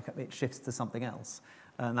about, it shifts to something else.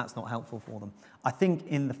 And that's not helpful for them. I think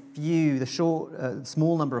in the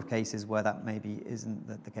small number of cases where that maybe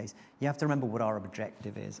isn't the case, you have to remember what our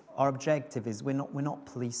objective is. Our objective is we're not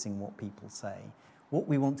policing what people say. What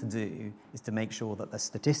we want to do is to make sure that the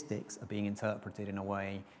statistics are being interpreted in a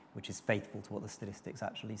way which is faithful to what the statistics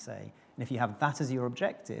actually say. And if you have that as your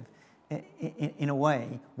objective, in a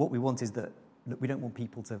way, what we want is that we don't want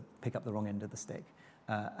people to pick up the wrong end of the stick.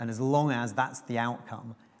 And as long as that's the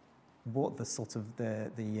outcome, what the sort of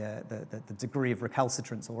the degree of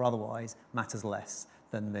recalcitrance or otherwise matters less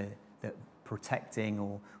than the protecting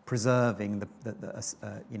or preserving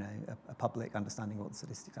a public understanding of what the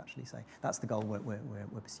statistics actually say. That's the goal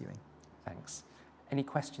we're pursuing. Thanks. Any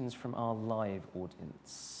questions from our live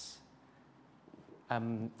audience?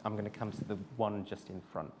 I'm going to come to the one just in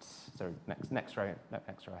front. So next row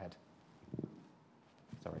ahead.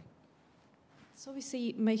 Sorry. So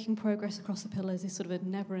obviously making progress across the pillars is sort of a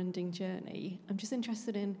never-ending journey. I'm just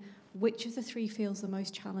interested in which of the three feels the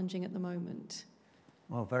most challenging at the moment?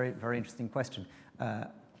 Well, very, very interesting question.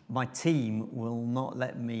 My team will not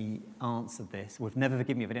let me answer this. Would never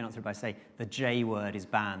forgive me if I didn't answer it by saying the J word is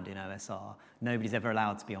banned in OSR. Nobody's ever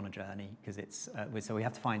allowed to be on a journey because it's so we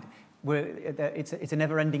have to find. It's a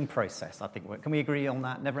never-ending process. I think. Can we agree on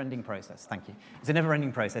that? Never-ending process. Thank you. It's a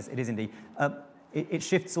never-ending process. It is indeed. It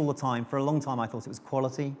shifts all the time. For a long time, I thought it was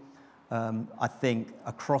quality. I think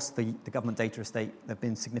across the government data estate, there have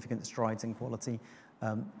been significant strides in quality.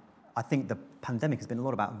 I think the pandemic has been a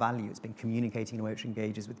lot about value. It's been communicating in a way which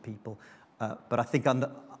engages with people. But I think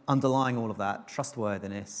underlying all of that,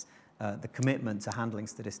 trustworthiness, the commitment to handling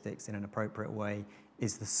statistics in an appropriate way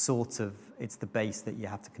is it's the base that you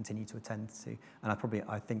have to continue to attend to. And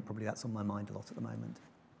I think probably that's on my mind a lot at the moment.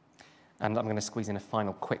 And I'm going to squeeze in a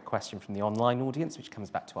final quick question from the online audience, which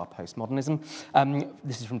comes back to our postmodernism.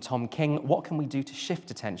 This is from Tom King. What can we do to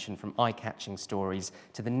shift attention from eye-catching stories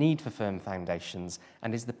to the need for firm foundations?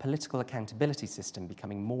 And is the political accountability system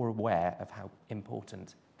becoming more aware of how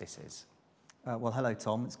important this is? Well, hello,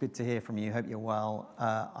 Tom. It's good to hear from you. Hope you're well.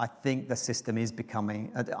 I think the system is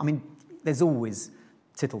becoming... there's always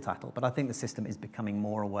tittle-tattle, but I think the system is becoming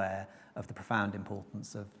more aware of the profound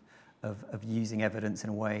importance of using evidence in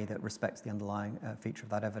a way that respects the underlying feature of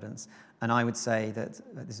that evidence. And I would say that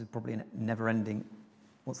this is probably a never-ending,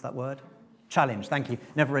 what's that word? Challenge, thank you.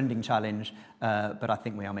 Never-ending challenge, but I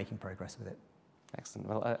think we are making progress with it. Excellent.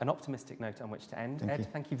 Well, an optimistic note on which to end. Thank Ed, you.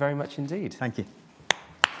 Thank you very much indeed. Thank you.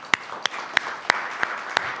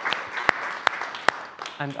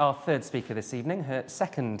 And our third speaker this evening, her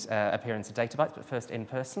second appearance at DataBytes, but first in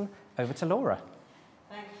person, over to Laura.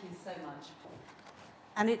 Thank you so much.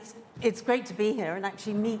 And it's great to be here and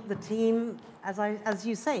actually meet the team, as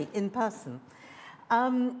you say, in person.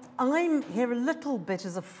 I'm here a little bit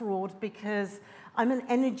as a fraud because I'm an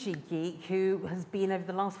energy geek who has been over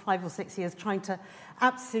the last 5 or 6 years trying to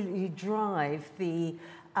absolutely drive the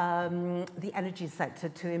energy sector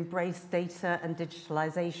to embrace data and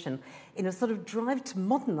digitalization in a sort of drive to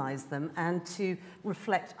modernize them and to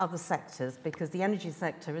reflect other sectors, because the energy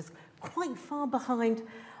sector is quite far behind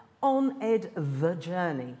on the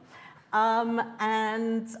journey.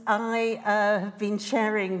 And I have been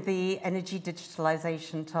chairing the Energy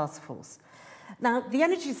Digitalisation Task Force. Now, the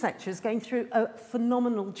energy sector is going through a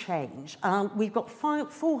phenomenal change. We've got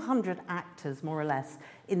 400 actors, more or less,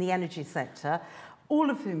 in the energy sector, all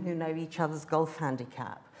of whom who know each other's golf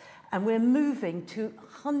handicap. And we're moving to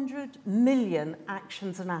 100 million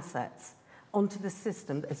actions and assets onto the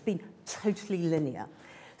system that has been totally linear.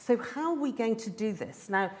 So how are we going to do this?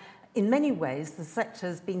 Now, in many ways, the sector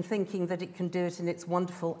has been thinking that it can do it in its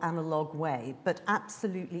wonderful analog way, but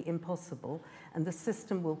absolutely impossible, and the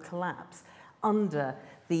system will collapse under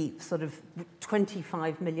the sort of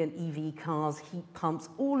 25 million EV cars, heat pumps,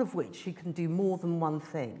 all of which you can do more than one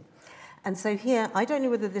thing. And so here, I don't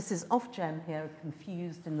know whether this is Ofgem here,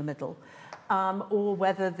 confused in the middle, or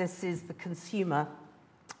whether this is the consumer,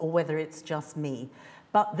 or whether it's just me.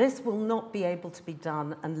 But this will not be able to be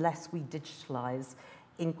done unless we digitalise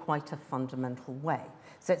in quite a fundamental way.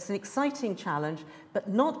 So it's an exciting challenge, but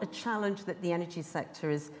not a challenge that the energy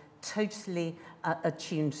sector is totally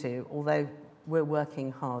attuned to, although we're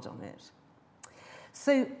working hard on it.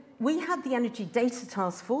 So we had the Energy Data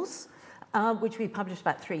Task Force, which we published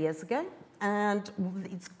about 3 years ago, and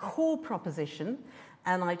its core proposition,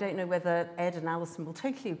 and I don't know whether Ed and Alison will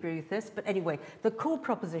totally agree with this, but anyway, the core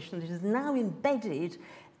proposition that is now embedded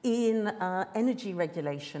in energy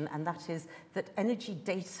regulation, and that is that energy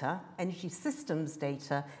data, energy systems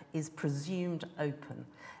data, is presumed open.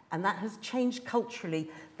 And that has changed culturally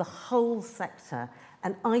the whole sector.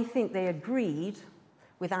 And I think they agreed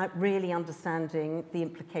without really understanding the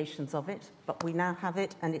implications of it, but we now have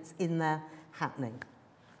it and it's in there happening.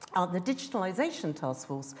 The Digitalisation Task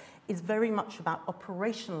Force is very much about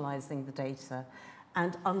operationalising the data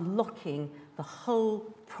and unlocking the whole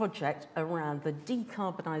project around the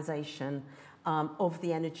decarbonisation of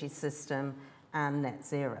the energy system and net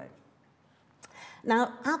zero.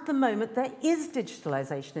 Now, at the moment, there is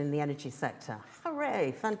digitalisation in the energy sector.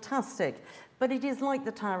 Hooray, fantastic. But it is like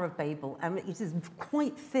the Tower of Babel. It is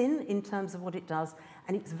quite thin in terms of what it does,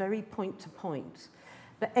 and it's very point to point.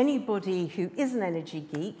 But anybody who is an energy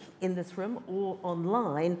geek in this room or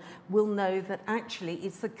online will know that actually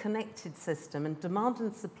it's a connected system, and demand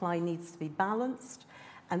and supply needs to be balanced,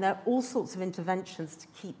 and there are all sorts of interventions to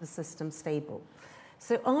keep the system stable.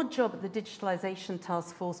 So our job at the Digitalisation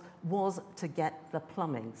Task Force was to get the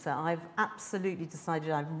plumbing. So I've absolutely decided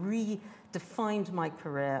I've redefined my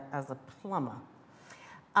career as a plumber.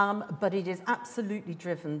 But it is absolutely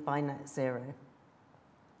driven by net zero.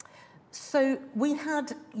 So we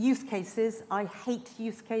had use cases. I hate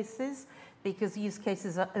use cases because use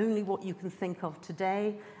cases are only what you can think of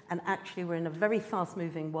today, and actually we're in a very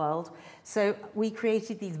fast-moving world. So we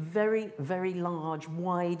created these very, very large,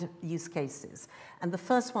 wide use cases. And the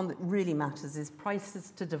first one that really matters is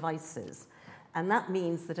prices to devices. And that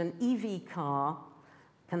means that an EV car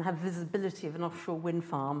can have visibility of an offshore wind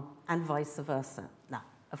farm and vice versa. Now,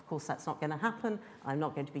 of course, that's not going to happen. I'm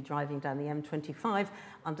not going to be driving down the M25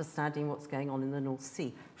 understanding what's going on in the North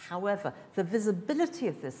Sea. However, the visibility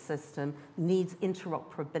of this system needs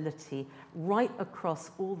interoperability right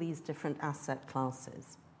across all these different asset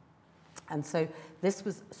classes. And so this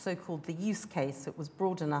was so-called the use case. It was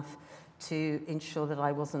broad enough to ensure that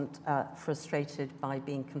I wasn't frustrated by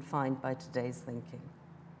being confined by today's thinking.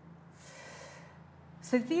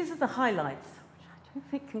 So these are the highlights. I don't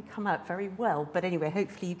think can come out very well, but anyway,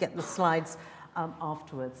 hopefully you get the slides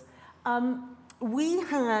afterwards. We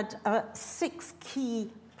had 6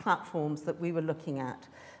 key platforms that we were looking at.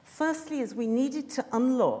 Firstly, is we needed to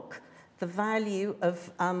unlock the value of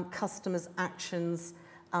customers' actions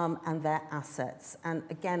and their assets. And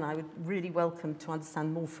again, I would really welcome to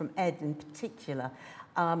understand more from Ed in particular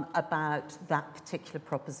about that particular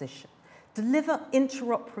proposition. Deliver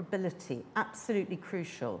interoperability, absolutely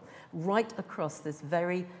crucial, right across this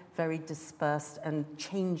very, very dispersed and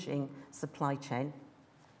changing supply chain.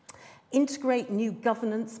 Integrate new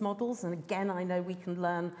governance models, and again, I know we can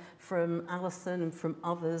learn from Alison and from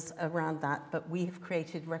others around that, but we have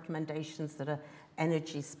created recommendations that are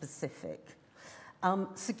energy specific.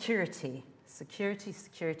 Security. Security.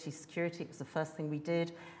 It was the first thing we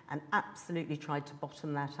did, and absolutely tried to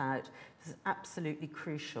bottom that out. It's absolutely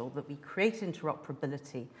crucial that we create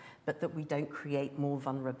interoperability, but that we don't create more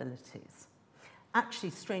vulnerabilities.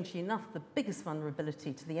 Actually, strangely enough, the biggest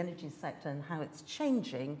vulnerability to the energy sector and how it's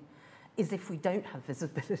changing is if we don't have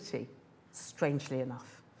visibility, strangely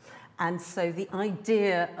enough. And so the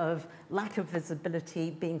idea of lack of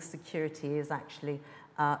visibility being security is actually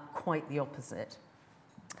quite the opposite.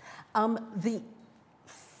 The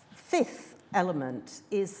fifth element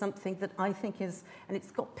is something that I think is, and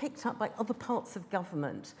it's got picked up by other parts of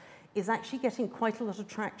government, is actually getting quite a lot of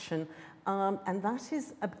traction, and that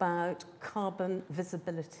is about carbon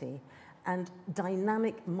visibility and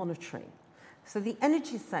dynamic monitoring. So the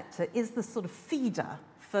energy sector is the sort of feeder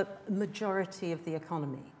for the majority of the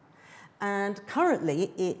economy. And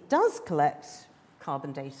currently, it does collect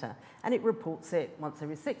carbon data, and it reports it once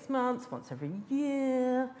every 6 months, once every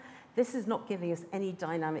year. This is not giving us any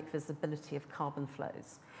dynamic visibility of carbon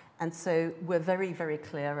flows. And so we're very, very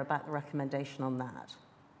clear about the recommendation on that.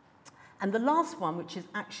 And the last one, which is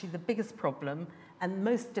actually the biggest problem and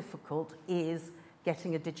most difficult, is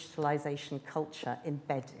getting a digitalization culture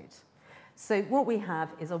embedded. So what we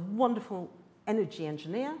have is a wonderful energy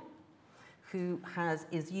engineer who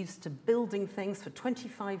is used to building things for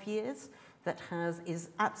 25 years, that is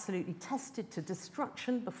absolutely tested to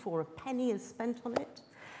destruction before a penny is spent on it.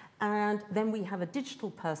 And then we have a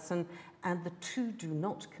digital person, and the two do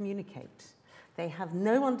not communicate. They have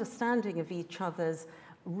no understanding of each other's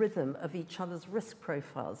rhythm, of each other's risk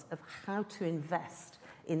profiles, of how to invest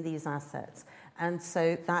in these assets. And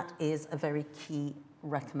so that is a very key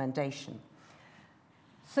recommendation.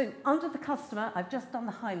 So under the customer, I've just done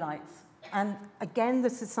the highlights. And again,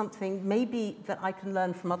 this is something maybe that I can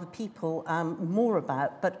learn from other people more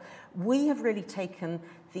about, but we have really taken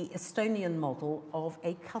the Estonian model of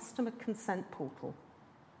a customer consent portal,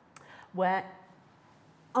 where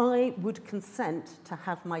I would consent to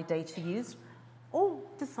have my data used or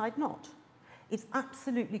decide not. It's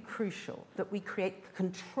absolutely crucial that we create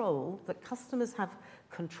control, that customers have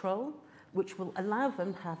control, which will allow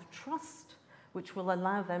them to have trust, which will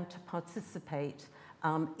allow them to participate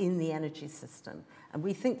in the energy system. And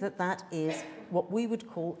we think that that is what we would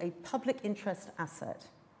call a public interest asset,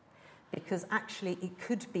 because actually it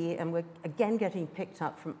could be, and we're again getting picked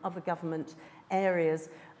up from other government areas,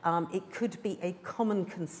 it could be a common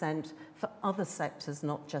consent for other sectors,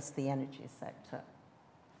 not just the energy sector.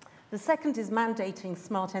 The second is mandating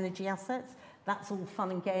smart energy assets. That's all fun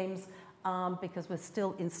and games because we're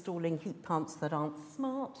still installing heat pumps that aren't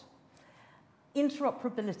smart.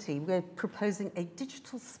 Interoperability, we're proposing a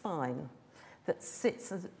digital spine that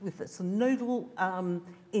sits with some nodal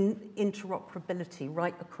interoperability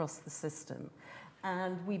right across the system.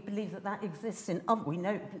 And we believe that that exists in other, we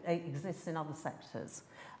know it exists in other sectors,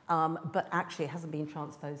 but actually it hasn't been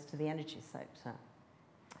transposed to the energy sector.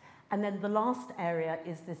 And then the last area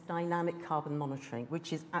is this dynamic carbon monitoring,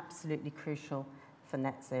 which is absolutely crucial for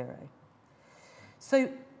net zero. So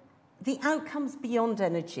the outcomes beyond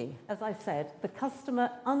energy, as I said,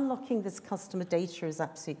 unlocking this customer data is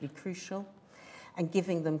absolutely crucial, and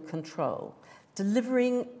giving them control.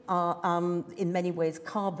 Delivering, in many ways,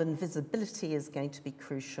 carbon visibility is going to be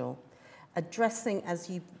crucial. Addressing, as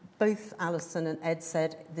you both, Alison and Ed,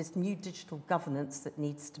 said, this new digital governance that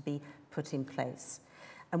needs to be put in place.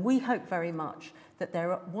 And we hope very much that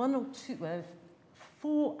there are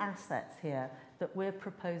 4 assets here that we're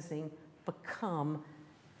proposing become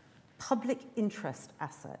public interest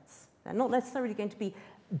assets. They're not necessarily going to be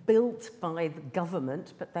built by the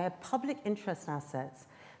government, but they're public interest assets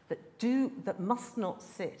that must not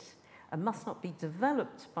sit and must not be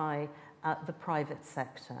developed by the private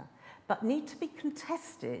sector, but need to be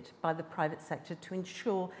contested by the private sector to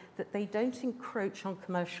ensure that they don't encroach on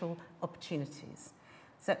commercial opportunities.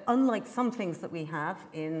 So unlike some things that we have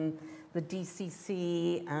in the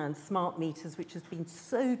DCC and smart meters, which has been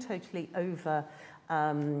so totally over,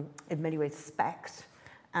 in many ways, spec'd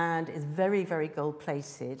and is very, very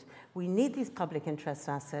gold-plated, we need these public interest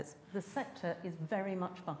assets. The sector is very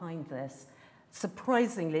much behind this,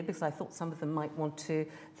 surprisingly, because I thought some of them might want to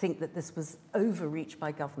think that this was overreach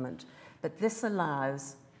by government. But this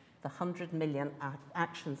allows the 100 million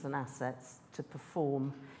actions and assets to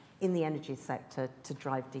perform in the energy sector to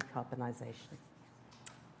drive decarbonisation.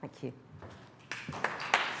 Thank you.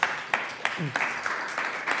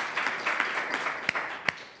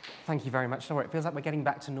 Thank you very much, Laura. It feels like we're getting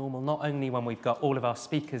back to normal, not only when we've got all of our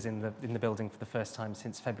speakers in the building for the first time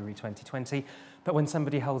since February 2020, but when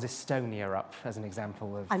somebody holds Estonia up as an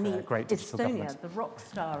example of great digital government. Estonia, the rock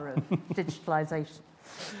star of digitalisation.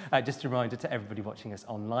 Just a reminder to everybody watching us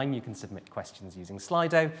online, you can submit questions using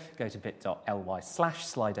Slido. Go to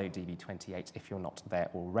bit.ly/SlidoDB28 if you're not there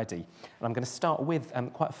already. And I'm going to start with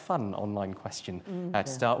quite a fun online question to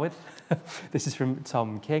start with. This is from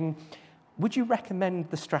Tom King. Would you recommend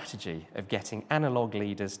the strategy of getting analogue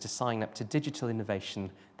leaders to sign up to digital innovation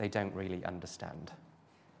they don't really understand?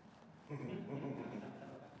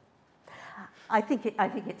 I think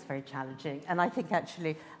it's very challenging, and I think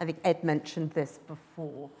Ed mentioned this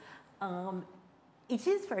before. It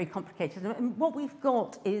is very complicated, and what we've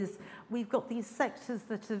got is these sectors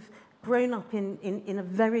that have grown up in a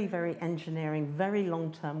very, very engineering, very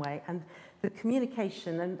long-term way. And the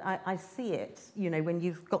communication, and I see it, you know, when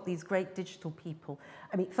you've got these great digital people.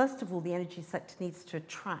 I mean, first of all, the energy sector needs to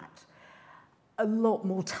attract a lot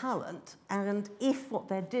more talent. And if what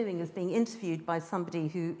they're doing is being interviewed by somebody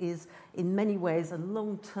who is in many ways a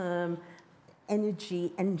long-term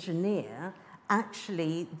energy engineer,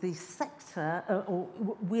 actually the sector, or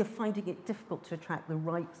we're finding it difficult to attract the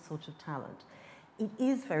right sort of talent. It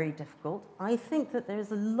is very difficult. I think that there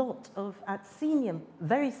is a lot of, at senior,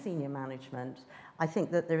 very senior management, I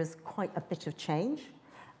think that there is quite a bit of change.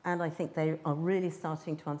 And I think they are really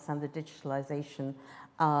starting to understand the digitalization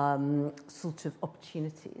sort of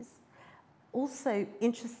opportunities. Also,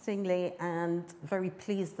 interestingly, and very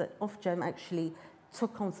pleased that Ofgem actually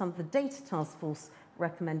took on some of the data task force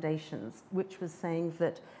recommendations, which was saying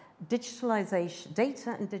that digitalization,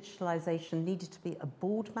 data and digitalization needed to be a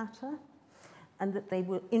board matter, and that they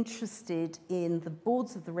were interested in the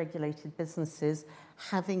boards of the regulated businesses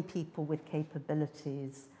having people with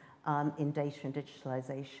capabilities in data and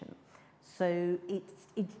digitalization. So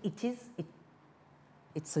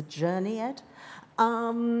it's a journey, Ed.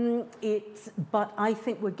 But I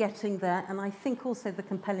think we're getting there, and I think also the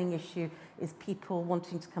compelling issue is people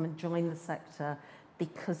wanting to come and join the sector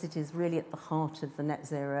because it is really at the heart of the net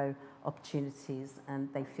zero opportunities,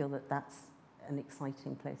 and they feel that that's an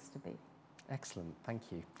exciting place to be. Excellent, thank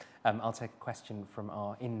you. I'll take a question from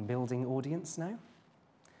our in-building audience now.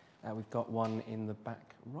 We've got one in the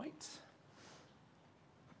back right.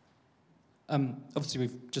 Obviously,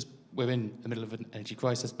 we're in the middle of an energy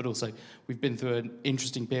crisis, but also we've been through an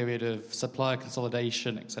interesting period of supplier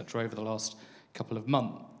consolidation, etc., over the last couple of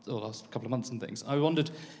months and things. I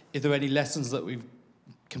wondered if there are any lessons that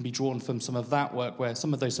can be drawn from some of that work, where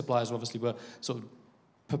some of those suppliers obviously were sort of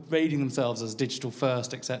parading themselves as digital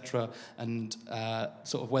first, etc., and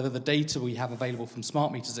sort of whether the data we have available from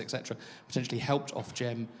smart meters, etc., potentially helped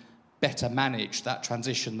Ofgem better manage that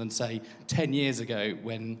transition than, say, 10 years ago,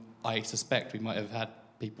 when I suspect we might have had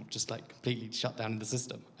people just like completely shut down in the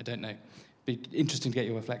system. I don't know. Be interesting to get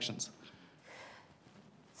your reflections.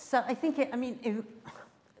 So I think,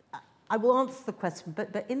 I will answer the question,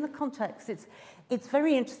 but in the context, it's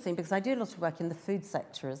very interesting because I do a lot of work in the food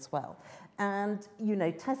sector as well. And, you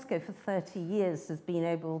know, Tesco for 30 years has been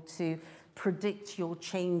able to predict your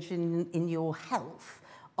change in your health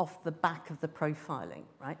off the back of the profiling,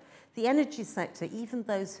 right? The energy sector, even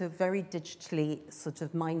those who are very digitally sort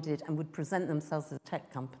of minded and would present themselves as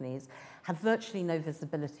tech companies, have virtually no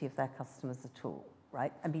visibility of their customers at all,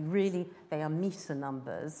 right? I mean, really, they are meter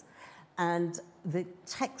numbers. And the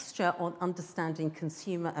texture on understanding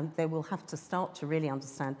consumer, and they will have to start to really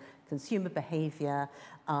understand consumer behavior,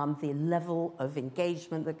 the level of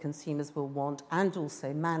engagement that consumers will want, and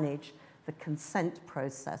also manage the consent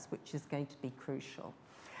process, which is going to be crucial.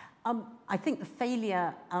 I think the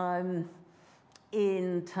failure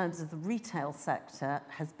in terms of the retail sector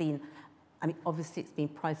has been, I mean, obviously it's been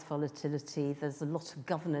price volatility. There's a lot of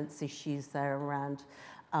governance issues there around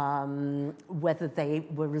whether they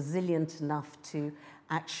were resilient enough to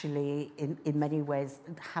actually, in many ways,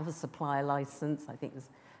 have a supplier license. I think there's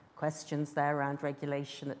questions there around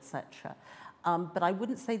regulation, etc. But I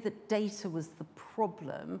wouldn't say that data was the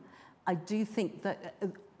problem. I do think that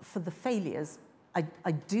for the failures,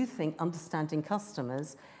 I do think understanding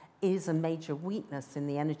customers is a major weakness in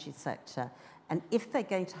the energy sector. And if they're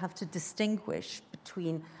going to have to distinguish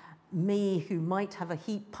between me, who might have a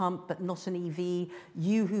heat pump but not an EV,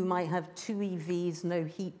 you who might have 2 EVs, no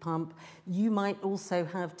heat pump, you might also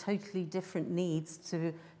have totally different needs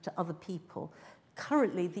to other people.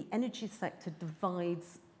 Currently, the energy sector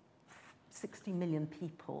divides 60 million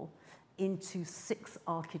people into 6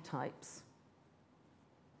 archetypes.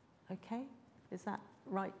 Okay? Is that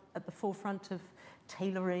right at the forefront of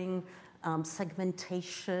tailoring,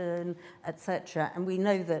 segmentation, etc.? And we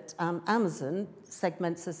know that Amazon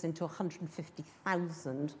segments us into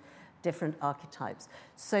 150,000 different archetypes.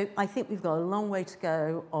 So I think we've got a long way to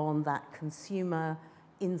go on that consumer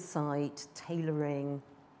insight, tailoring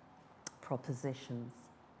propositions.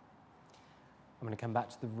 I'm going to come back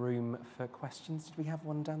to the room for questions. Did we have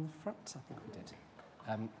one down the front? I think we did.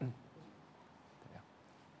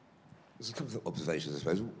 There's a couple of observations, I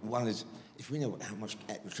suppose. One is, if we know how much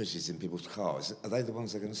electricity is in people's cars, are they the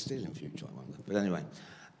ones they're going to steal in future, I wonder? But anyway,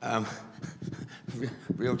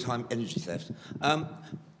 real-time energy theft.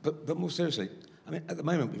 But more seriously, I mean, at the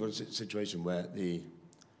moment, we've got a situation where the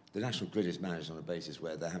national grid is managed on a basis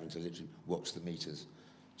where they're having to literally watch the meters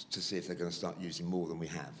to see if they're going to start using more than we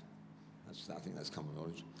have. I think that's common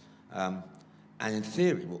knowledge. And in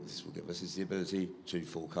theory, what this will give us is the ability to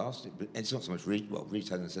forecast. It's not so much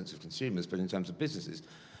retail in the sense of consumers, but in terms of businesses,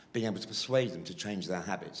 being able to persuade them to change their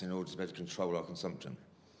habits in order to be able to control our consumption.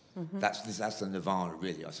 Mm-hmm. That's the nirvana,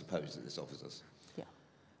 really, I suppose, that this offers us.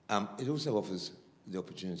 Yeah. It also offers the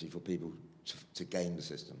opportunity for people to game the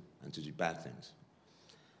system and to do bad things.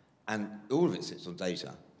 And all of it sits on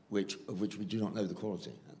data, of which we do not know the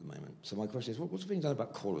quality at the moment. So my question is, what's being done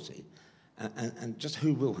about quality? And just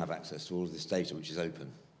who will have access to all of this data, which is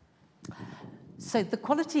open? So the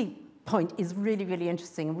quality point is really, really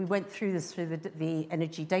interesting. And we went through this through the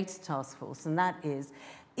Energy Data Task Force. And that is,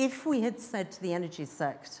 if we had said to the energy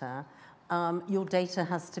sector, your data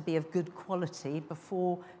has to be of good quality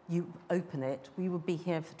before you open it, we would be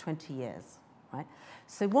here for 20 years, right?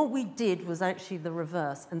 So what we did was actually the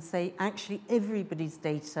reverse and say, actually, everybody's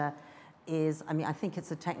data is, I think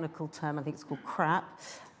it's a technical term, I think it's called crap,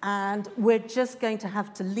 and we're just going to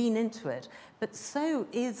have to lean into it. But so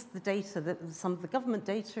is the data, some of the government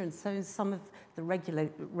data, and so is some of the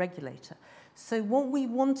regulator. So what we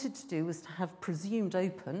wanted to do was to have presumed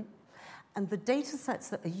open, and the data sets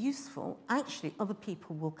that are useful, actually other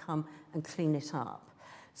people will come and clean it up.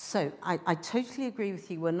 So I totally agree with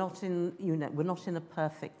you. We're not in, we're not in a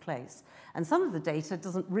perfect place. And some of the data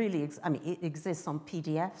doesn't really, it exists on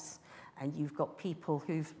PDFs, and you've got people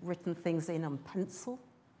who've written things in on pencil.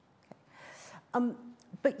 Okay.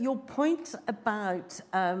 But your point about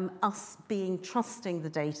us trusting the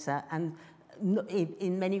data and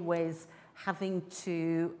in many ways having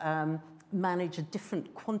to manage a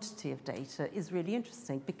different quantity of data is really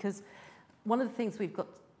interesting, because one of the things we've got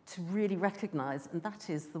to really recognize, and that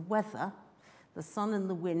is the weather, the sun and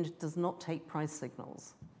the wind does not take price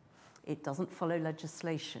signals. It doesn't follow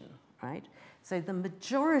legislation, right? So the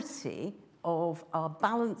majority of our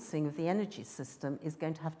balancing of the energy system is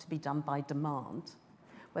going to have to be done by demand,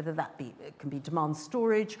 whether that be, it can be demand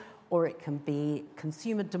storage, or it can be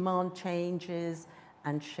consumer demand changes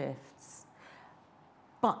and shifts.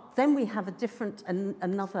 But then we have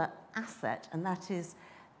another asset, and that is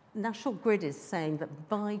National Grid is saying that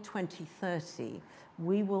by 2030,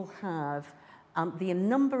 we will have the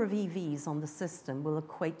number of EVs on the system will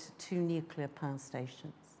equate to 2 nuclear power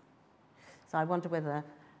stations. So I wonder whether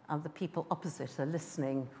the people opposite are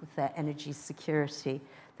listening with their energy security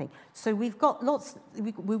thing. So we've got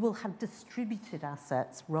we will have distributed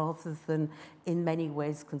assets rather than in many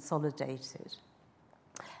ways consolidated.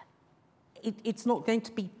 It's not going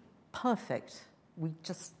to be perfect.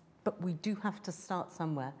 But we do have to start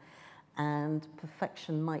somewhere, and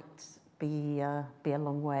perfection might be a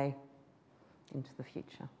long way into the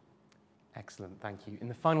future. Excellent, thank you. In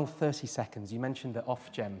the final 30 seconds, you mentioned that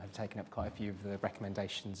Ofgem have taken up quite a few of the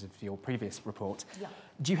recommendations of your previous report. Yeah.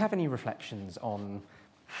 Do you have any reflections on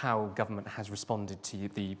how government has responded to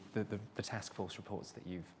the task force reports that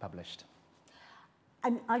you've published?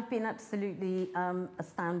 I've been absolutely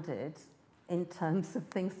astounded in terms of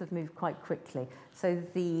things that have moved quite quickly. So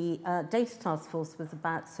the data task force was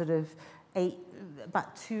about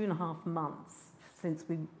about 2.5 months since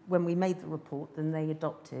when we made the report, then they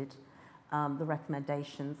adopted the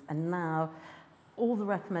recommendations, and now all the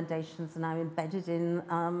recommendations are now embedded in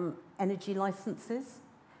energy licenses,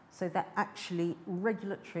 so they're actually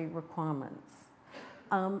regulatory requirements.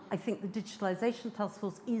 I think the digitalisation task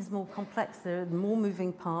force is more complex, there are more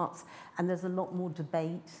moving parts, and there's a lot more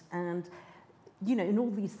debate, and in all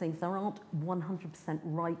these things, there aren't 100%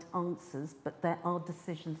 right answers, but there are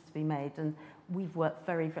decisions to be made. And we've worked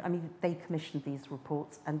they commissioned these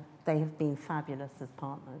reports, and they have been fabulous as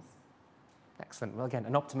partners. Excellent. Well, again,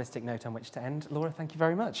 an optimistic note on which to end. Laura, thank you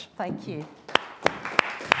very much. Thank you.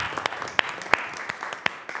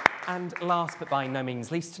 And last but by no means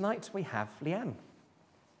least tonight, we have Leanne.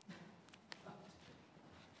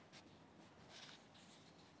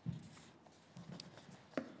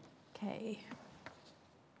 Okay.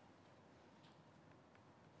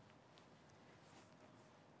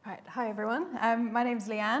 Right. Hi, everyone. My name's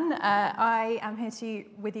Leanne. I am here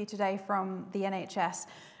with you today from the NHS.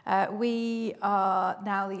 We are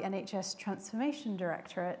now the NHS Transformation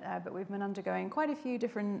Directorate, but we've been undergoing quite a few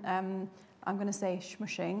different, I'm going to say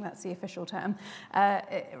smushing, that's the official term,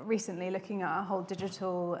 recently looking at our whole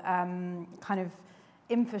digital kind of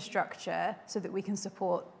infrastructure so that we can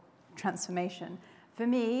support transformation. For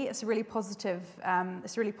me, it's a really positive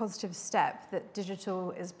step that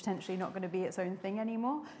digital is potentially not going to be its own thing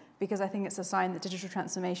anymore, because I think it's a sign that digital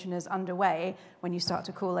transformation is underway when you start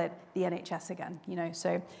to call it the NHS again.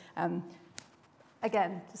 So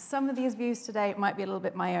again, some of these views today might be a little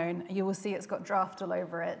bit my own. You will see it's got draft all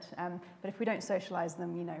over it, but if we don't socialise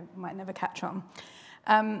them, we might never catch on.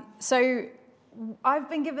 So I've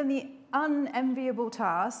been given the unenviable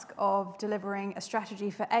task of delivering a strategy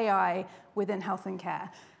for AI within health and care.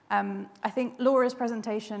 I think Laura's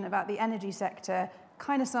presentation about the energy sector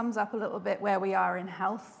kind of sums up a little bit where we are in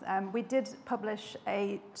health. We did publish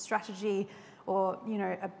a strategy or,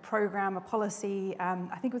 a program, a policy,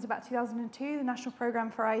 I think it was about 2002, the National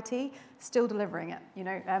Programme for IT, still delivering it,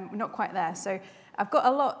 we're not quite there. So I've got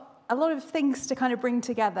a lot of things to kind of bring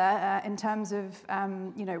together in terms of,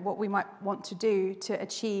 what we might want to do to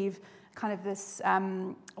achieve kind of this,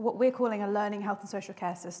 what we're calling a learning health and social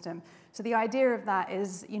care system. So the idea of that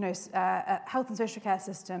is, a health and social care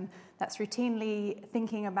system that's routinely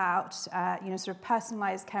thinking about, sort of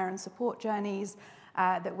personalized care and support journeys,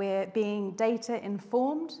 that we're being data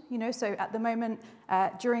informed, so at the moment,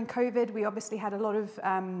 during COVID, we obviously had a lot of,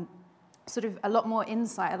 a lot more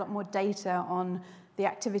insight, a lot more data on the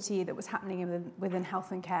activity that was happening within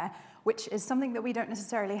health and care, which is something that we don't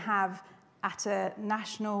necessarily have at a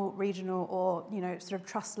national, regional, or sort of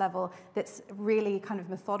trust level that's really kind of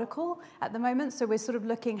methodical at the moment. So we're sort of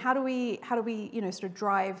looking, how do we sort of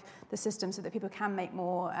drive the system so that people can make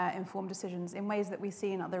more informed decisions in ways that we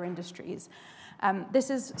see in other industries. This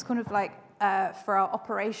is kind of like for our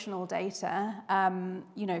operational data,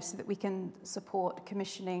 so that we can support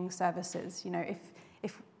commissioning services.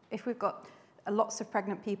 If we've got lots of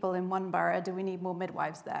pregnant people in one borough, do we need more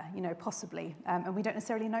midwives there? Possibly. And we don't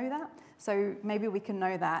necessarily know that. So maybe we can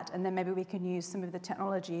know that, and then maybe we can use some of the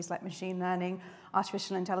technologies like machine learning,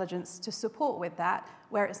 artificial intelligence to support with that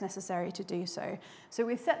where it's necessary to do so. So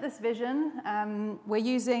we've set this vision. We're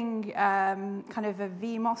using kind of a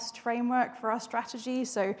VMOST framework for our strategy.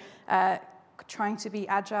 So trying to be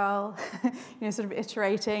agile, sort of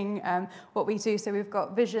iterating what we do. So we've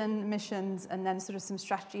got vision, missions, and then sort of some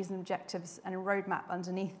strategies and objectives and a roadmap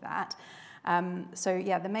underneath that.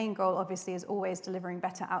 The main goal obviously is always delivering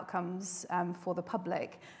better outcomes for the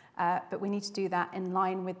public, but we need to do that in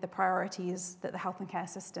line with the priorities that the health and care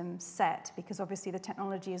system set, because obviously the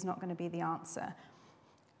technology is not going to be the answer.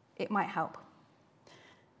 It might help.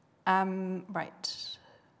 Right.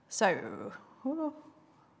 So,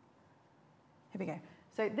 here we go.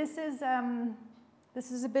 So this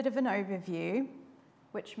is a bit of an overview,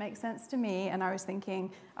 which makes sense to me. And I was thinking,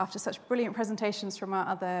 after such brilliant presentations from our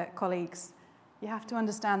other colleagues, you have to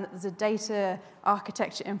understand that there's a data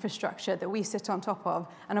architecture infrastructure that we sit on top of.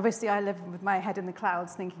 And obviously, I live with my head in the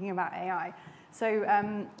clouds thinking about AI.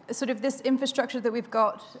 So sort of this infrastructure that we've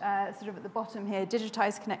got sort of at the bottom here,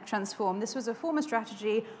 digitize, connect, transform. This was a former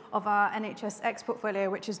strategy of our NHSX portfolio,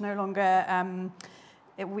 which is no longer...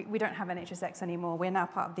 We don't have NHSX anymore. We're now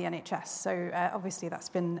part of the NHS. So obviously that's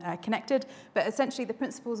been connected. But essentially the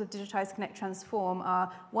principles of digitize, connect, transform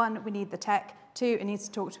are, one, we need the tech. Two, it needs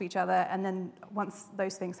to talk to each other. And then once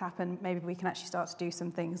those things happen, maybe we can actually start to do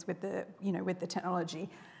some things with the technology.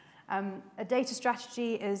 A data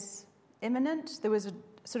strategy is imminent. There was a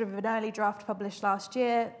sort of an early draft published last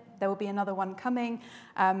year. There will be another one coming.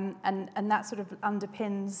 And that sort of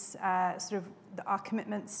underpins sort of our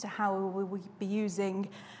commitments to how we will be using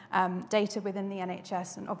data within the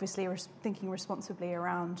NHS, and obviously thinking responsibly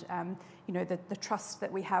around the trust that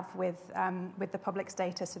we have with the public's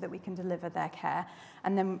data so that we can deliver their care.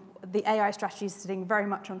 And then the AI strategy is sitting very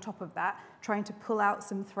much on top of that, trying to pull out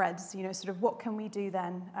some threads, sort of what can we do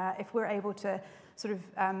then if we're able to sort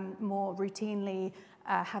of more routinely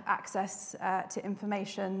have access to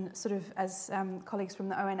information, sort of as colleagues from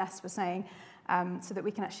the ONS were saying, so that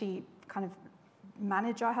we can actually kind of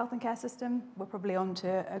manage our health and care system. We're probably on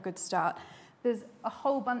to a good start. There's a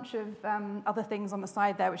whole bunch of other things on the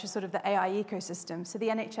side there, which is sort of the AI ecosystem. So the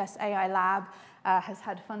NHS AI Lab has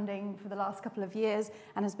had funding for the last couple of years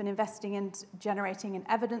and has been investing in generating an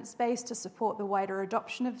evidence base to support the wider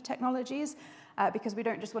adoption of technologies, because we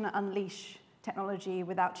don't just want to unleash technology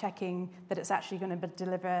without checking that it's actually going to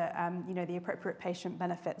deliver the appropriate patient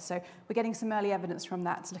benefits. So we're getting some early evidence from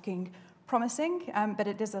that. It's looking promising, but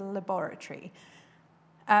it is a laboratory.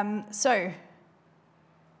 So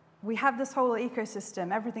we have this whole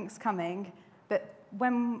ecosystem, everything's coming, but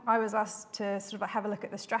when I was asked to sort of have a look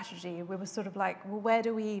at the strategy, we were sort of like, well, where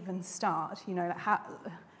do we even start?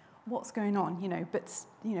 What's going on?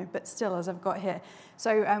 But still, as I've got here.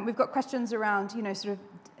 So we've got questions around,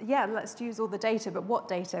 let's use all the data, but what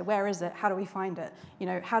data? Where is it? How do we find it?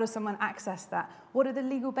 How does someone access that? What are the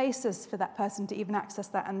legal basis for that person to even access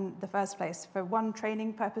that in the first place? For one,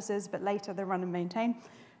 training purposes, but later they run and maintain.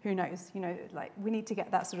 Who knows? We need to get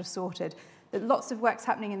that sort of sorted. But lots of work's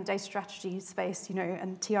happening in the data strategy space,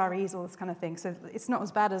 and TREs, all this kind of thing. So it's not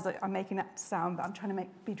as bad as I'm making that sound, but I'm trying to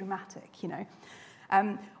be dramatic,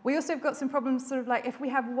 We also have got some problems, sort of like if we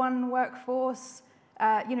have one workforce,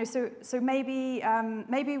 So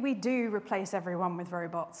maybe we do replace everyone with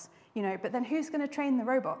robots, but then who's going to train the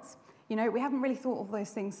robots? We haven't really thought all those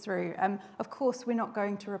things through. Of course, we're not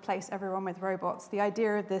going to replace everyone with robots. The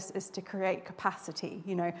idea of this is to create capacity,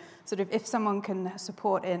 sort of if someone can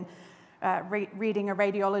support in reading a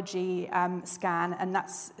radiology scan and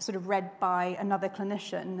that's sort of read by another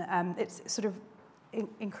clinician, it's sort of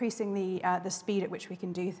increasing the speed at which we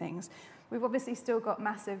can do things. We've obviously still got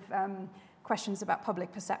massive questions about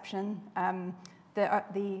public perception.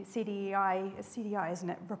 The CDI, isn't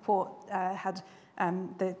it, report had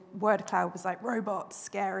the word cloud was like robots,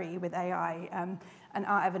 scary with AI, and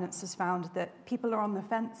our evidence has found that people are on the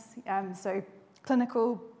fence. So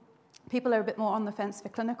people are a bit more on the fence for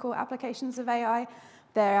clinical applications of AI.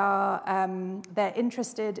 They're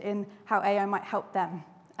interested in how AI might help them,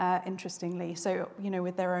 interestingly. So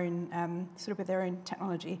with their own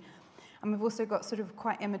technology. And we've also got sort of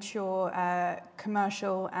quite immature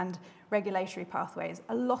commercial and regulatory pathways.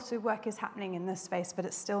 A lot of work is happening in this space, but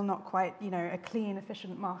it's still not quite, a clean,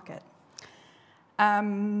 efficient market.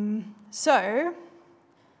 So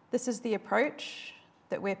this is the approach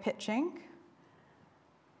that we're pitching.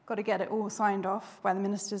 Got to get it all signed off by the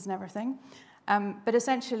ministers and everything. But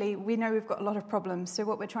essentially, we know we've got a lot of problems. So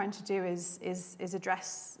what we're trying to do is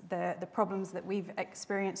address the problems that we've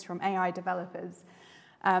experienced from AI developers.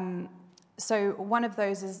 So one of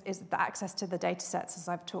those is the access to the data sets, as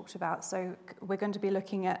I've talked about. So we're going to be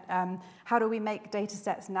looking at how do we make data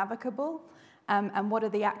sets navigable, and what are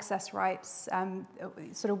the access rights,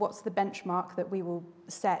 sort of what's the benchmark that we will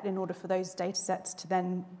set in order for those data sets to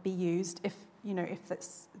then be used if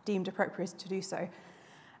it's deemed appropriate to do so.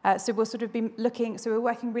 So we'll sort of be looking, so we're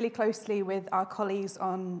working really closely with our colleagues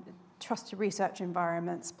on trusted research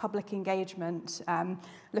environments, public engagement,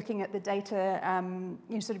 looking at the data,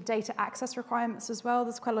 sort of data access requirements as well.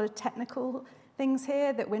 There's quite a lot of technical things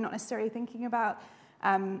here that we're not necessarily thinking about.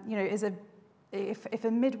 If a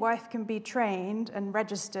midwife can be trained and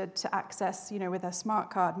registered to access, with a smart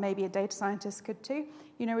card, maybe a data scientist could too.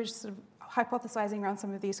 We're just sort of hypothesizing around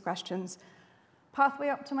some of these questions. Pathway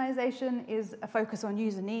optimization is a focus on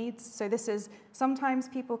user needs. So this is, sometimes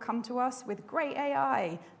people come to us with great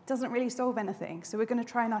AI, doesn't really solve anything. So we're going to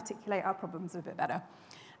try and articulate our problems a bit better.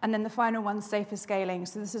 And then the final one, safer scaling.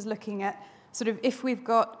 So this is looking at sort of if we've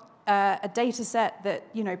got a data set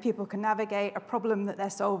that, people can navigate, a problem that they're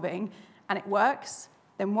solving, and it works,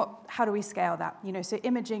 then how do we scale that? So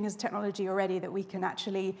imaging is technology already that we can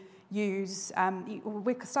actually use.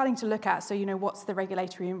 We're starting to look at, what's the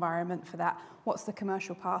regulatory environment for that? What's the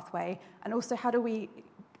commercial pathway? And also, how do we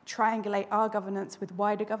triangulate our governance with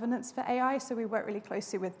wider governance for AI? So we work really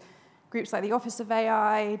closely with groups like the Office of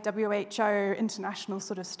AI, WHO, international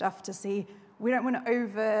sort of stuff to see. We don't want to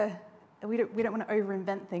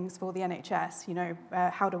over-invent things for the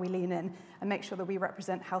NHS. How do we lean in and make sure that we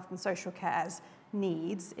represent health and social care's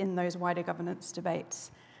needs in those wider governance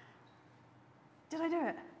debates? Did I do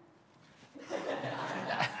it?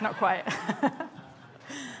 Not quite.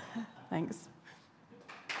 Thanks.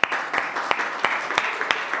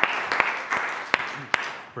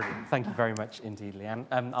 Brilliant. Thank you very much indeed, Leanne.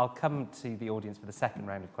 I'll come to the audience for the second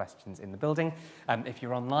round of questions in the building. If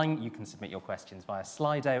you're online, you can submit your questions via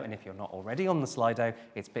Slido, and if you're not already on the Slido,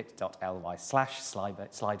 it's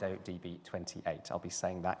bit.ly/SlidoDB28. I'll be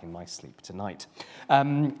saying that in my sleep tonight.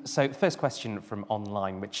 So first question from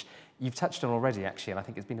online, which you've touched on already, actually, and I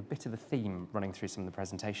think it's been a bit of a theme running through some of the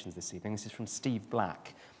presentations this evening. This is from Steve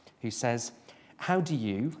Black, who says, how do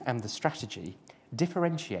you and the strategy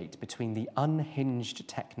differentiate between the unhinged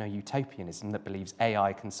techno-utopianism that believes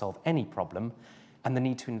AI can solve any problem and the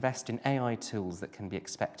need to invest in AI tools that can be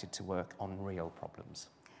expected to work on real problems?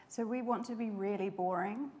 So we want to be really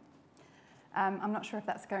boring. I'm not sure if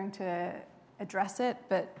that's going to address it,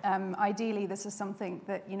 but ideally this is something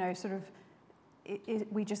that,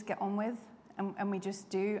 we just get on with and we just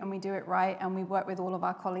do, and we do it right, and we work with all of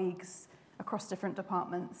our colleagues across different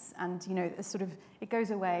departments, and it goes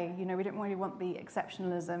away. We don't really want the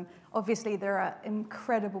exceptionalism. Obviously, there are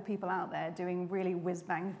incredible people out there doing really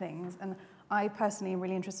whiz-bang things, and I personally am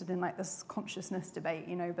really interested in this consciousness debate.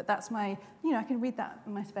 But that's my, I can read that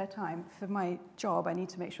in my spare time. For my job, I need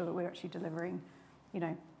to make sure that we're actually delivering,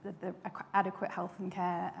 the adequate health and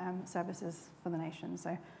care services for the nation.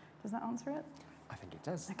 So, does that answer it? I think it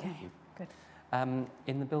does. Okay. Thank you. Good.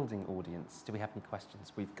 In the building audience, do we have any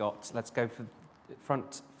questions? Let's go for the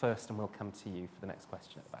front first, and we'll come to you for the next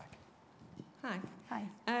question at the back. Hi. Hi.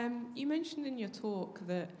 You mentioned in your talk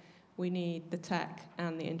that we need the tech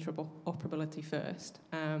and the interoperability first.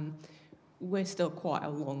 we're still quite a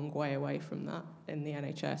long way away from that in the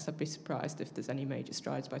NHS. I'd be surprised if there's any major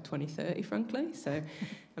strides by 2030, frankly. So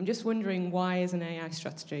I'm just wondering, why is an AI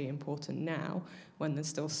strategy important now when there's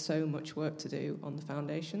still so much work to do on the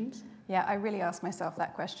foundations? Yeah, I really asked myself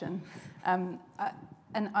that question.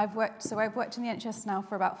 And I've worked in the NHS now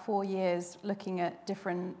for about 4 years, looking at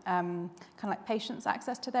different kind of like patients'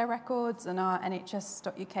 access to their records and our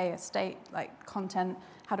NHS.uk estate, like content,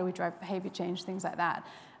 how do we drive behaviour change, things like that.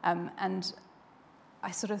 And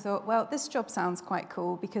I sort of thought, well, this job sounds quite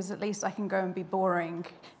cool because at least I can go and be boring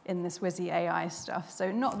in this whizzy AI stuff.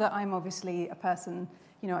 So not that I'm obviously a person,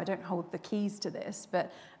 I don't hold the keys to this,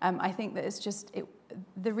 but I think that it's just,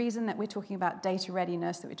 the reason that we're talking about data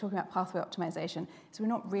readiness, that we're talking about pathway optimization, is we're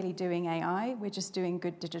not really doing AI, we're just doing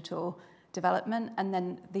good digital development. And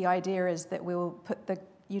then the idea is that we'll put the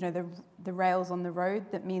rails on the road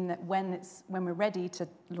that mean that when we're ready to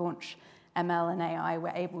launch ML and AI,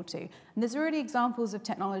 we're able to. And there's already examples of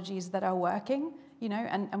technologies that are working,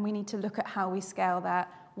 and we need to look at how we scale that,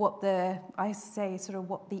 what the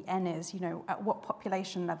N is, at what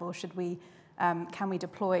population level should we, can we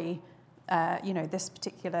deploy, this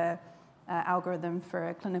particular algorithm for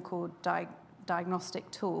a clinical diagnostic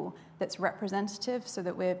tool that's representative so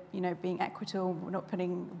that we're, being equitable, we're not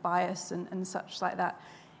putting bias and such like that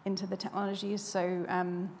into the technologies. So,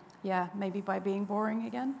 maybe by being boring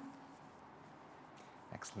again.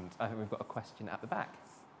 Excellent. I think we've got a question at the back.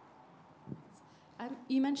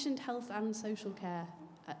 You mentioned health and social care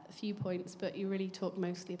at a few points, but you really talked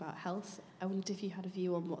mostly about health. I wondered if you had a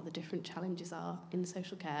view on what the different challenges are in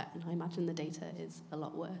social care, and I imagine the data is a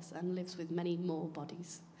lot worse and lives with many more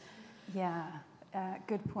bodies. Yeah,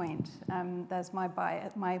 good point. There's my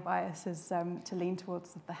bias. My bias is to lean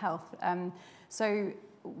towards the health. So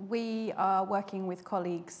we are working with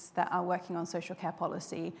colleagues that are working on social care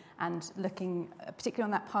policy and looking, particularly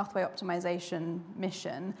on that pathway optimization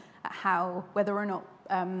mission, at how, whether or not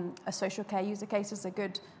a social care user case is a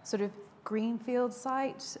good sort of greenfield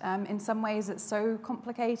site. In some ways it's so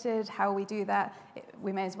complicated how we do that,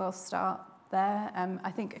 we may as well start there.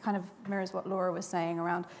 I think it kind of mirrors what Laura was saying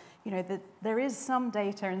around, that there is some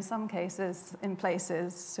data in some cases in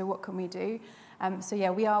places, so what can we do?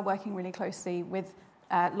 We are working really closely with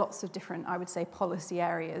lots of different, I would say, policy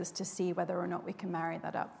areas to see whether or not we can marry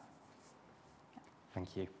that up.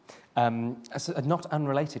 Thank you. A not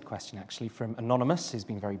unrelated question, actually, from Anonymous, who's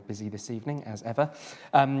been very busy this evening, as ever.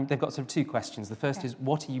 They've got sort of two questions. The first is,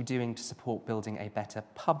 what are you doing to support building a better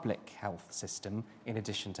public health system in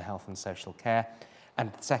addition to health and social care?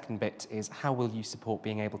 And the second bit is, how will you support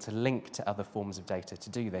being able to link to other forms of data to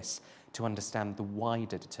do this, to understand the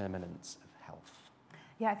wider determinants of health?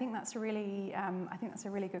 Yeah, I think that's a really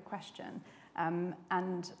good question,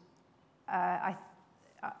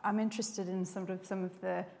 I'm interested in some of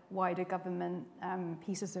the wider government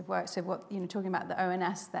pieces of work. So what, talking about the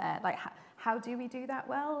ONS there, like how do we do that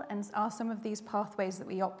well? And are some of these pathways that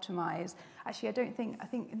we optimize? Actually, I think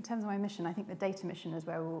in terms of my mission, I think the data mission is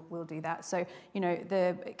where we'll do that. So,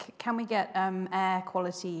 can we get air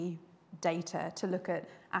quality data to look at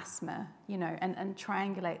asthma, and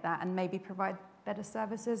triangulate that and maybe provide better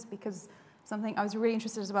services? Because something I was really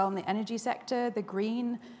interested as well in the energy sector, the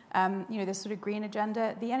green, this sort of green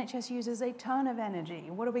agenda. The NHS uses a ton of energy.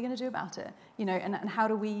 What are we going to do about it? And how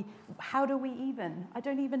do we even? I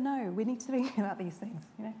don't even know. We need to think about these things.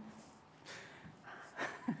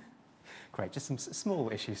 Great, just some small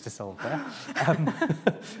issues to solve there.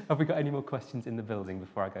 Have we got any more questions in the building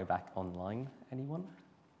before I go back online? Anyone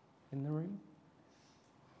in the room?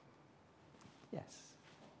 Yes.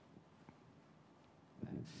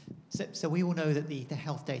 So we all know that the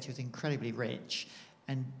health data is incredibly rich,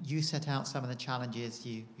 and you set out some of the challenges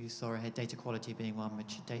you saw ahead, data quality being one,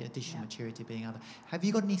 additional maturity being other. Have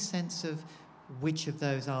you got any sense of which of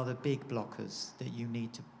those are the big blockers that you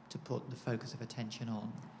need to put the focus of attention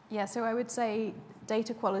on? Yeah, so I would say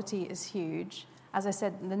data quality is huge. As I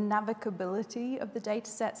said, the navigability of the data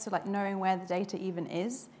set, so like knowing where the data even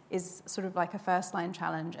is sort of like a first line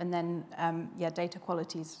challenge, and then data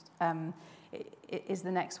quality is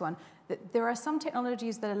the next one. There are some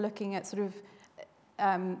technologies that are looking at sort of,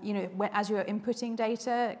 as you're inputting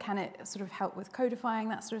data, can it sort of help with codifying,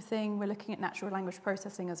 that sort of thing? We're looking at natural language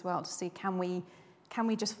processing as well to see can we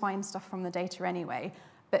just find stuff from the data anyway.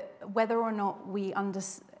 But whether or not we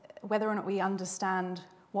understand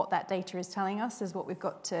what that data is telling us is what we've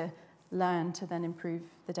got to learn to then improve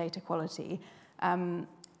the data quality. I'm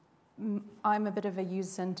a bit of a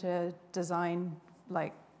user-centered design,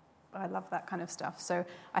 I love that kind of stuff. So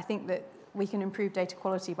I think that we can improve data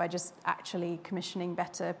quality by just actually commissioning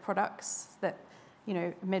better products that,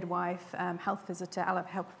 midwife, health visitor, allied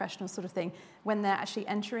health professional sort of thing, when they're actually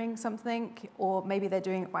entering something, or maybe they're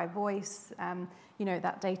doing it by voice,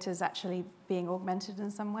 that data is actually being augmented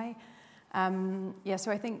in some way.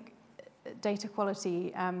 So I think data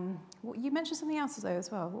quality, you mentioned something else though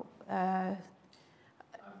as well. I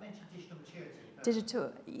mentioned digital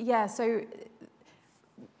maturity. So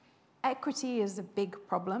equity is a big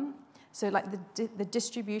problem. So like the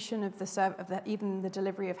distribution of even the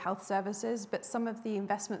delivery of health services, but some of the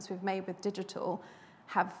investments we've made with digital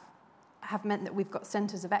have meant that we've got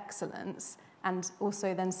centres of excellence, and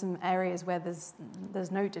also then some areas where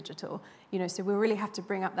there's no digital. So we really have to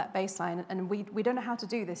bring up that baseline, and we don't know how to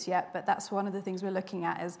do this yet, but that's one of the things we're looking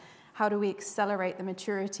at, is how do we accelerate the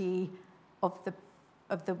maturity of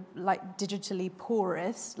the like digitally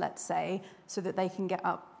poorest, let's say, so that they can get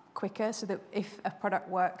up quicker, so that if a product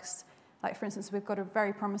works. Like, for instance, we've got a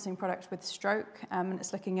very promising product with stroke, and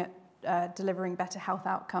it's looking at delivering better health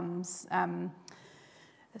outcomes,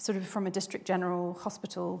 sort of from a district general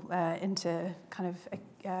hospital into kind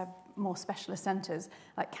of more specialist centres.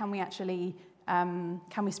 Like, can we actually,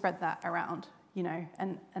 can we spread that around,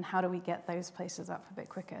 and how do we get those places up a bit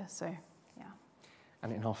quicker? So, yeah.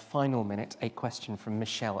 And in our final minute, a question from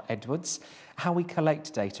Michelle Edwards. How we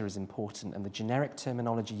collect data is important, and the generic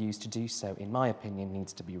terminology used to do so, in my opinion,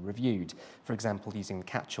 needs to be reviewed. For example, using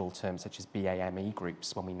catch-all terms such as BAME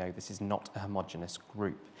groups, when we know this is not a homogenous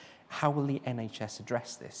group. How will the NHS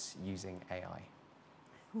address this using AI?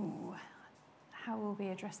 How will we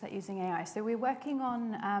address that using AI? So we're working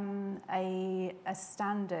on a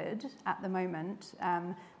standard at the moment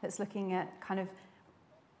that's looking at kind of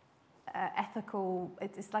ethical,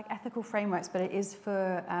 it's like ethical frameworks, but it is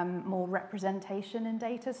for more representation in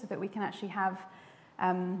data, so that we can actually have,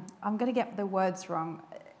 I'm going to get the words wrong.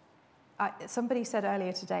 Somebody said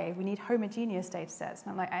earlier today, we need homogeneous data sets.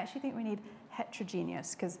 And I'm like, I actually think we need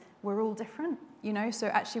heterogeneous, because we're all different, so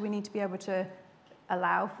actually we need to be able to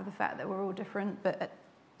allow for the fact that we're all different, but at,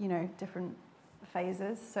 different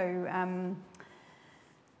phases. So,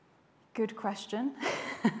 good question.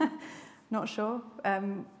 Not sure.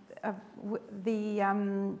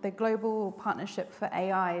 The Global Partnership for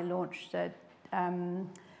AI launched a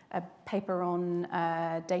paper on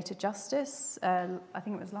data justice, I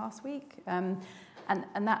think it was last week, and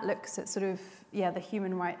that looks at sort of, the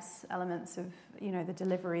human rights elements of, the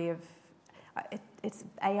delivery of, it's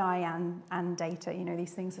AI and data,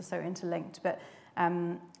 these things are so interlinked, but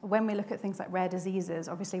when we look at things like rare diseases,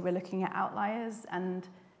 obviously we're looking at outliers, and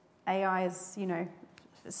AI is,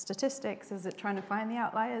 statistics, is it trying to find the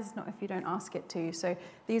outliers? Not if you don't ask it to. So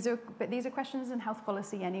these are questions in health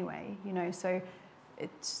policy anyway, so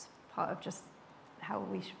it's part of just how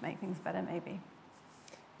we should make things better, maybe.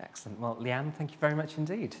 Excellent. Well, Leanne, thank you very much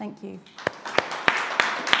indeed. Thank you.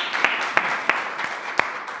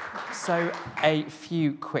 So, a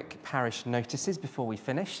few quick parish notices before we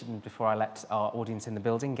finish, and before I let our audience in the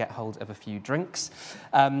building get hold of a few drinks.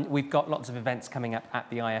 We've got lots of events coming up at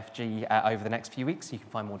the IFG over the next few weeks. You can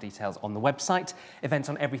find more details on the website. Events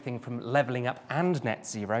on everything from levelling up and net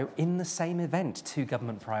zero in the same event. 2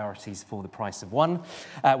 government priorities for the price of one.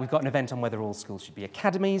 We've got an event on whether all schools should be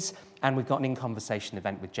academies, and we've got an In Conversation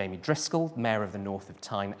event with Jamie Driscoll, Mayor of the North of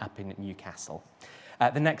Tyne, up in Newcastle.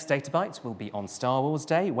 The next Data Bites will be on Star Wars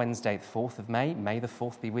Day, Wednesday the 4th of May. May the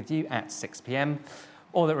 4th be with you at 6 p.m.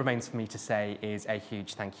 All that remains for me to say is a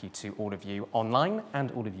huge thank you to all of you online and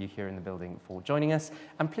all of you here in the building for joining us.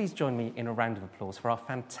 And please join me in a round of applause for our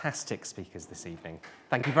fantastic speakers this evening.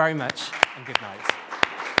 Thank you very much, and good night.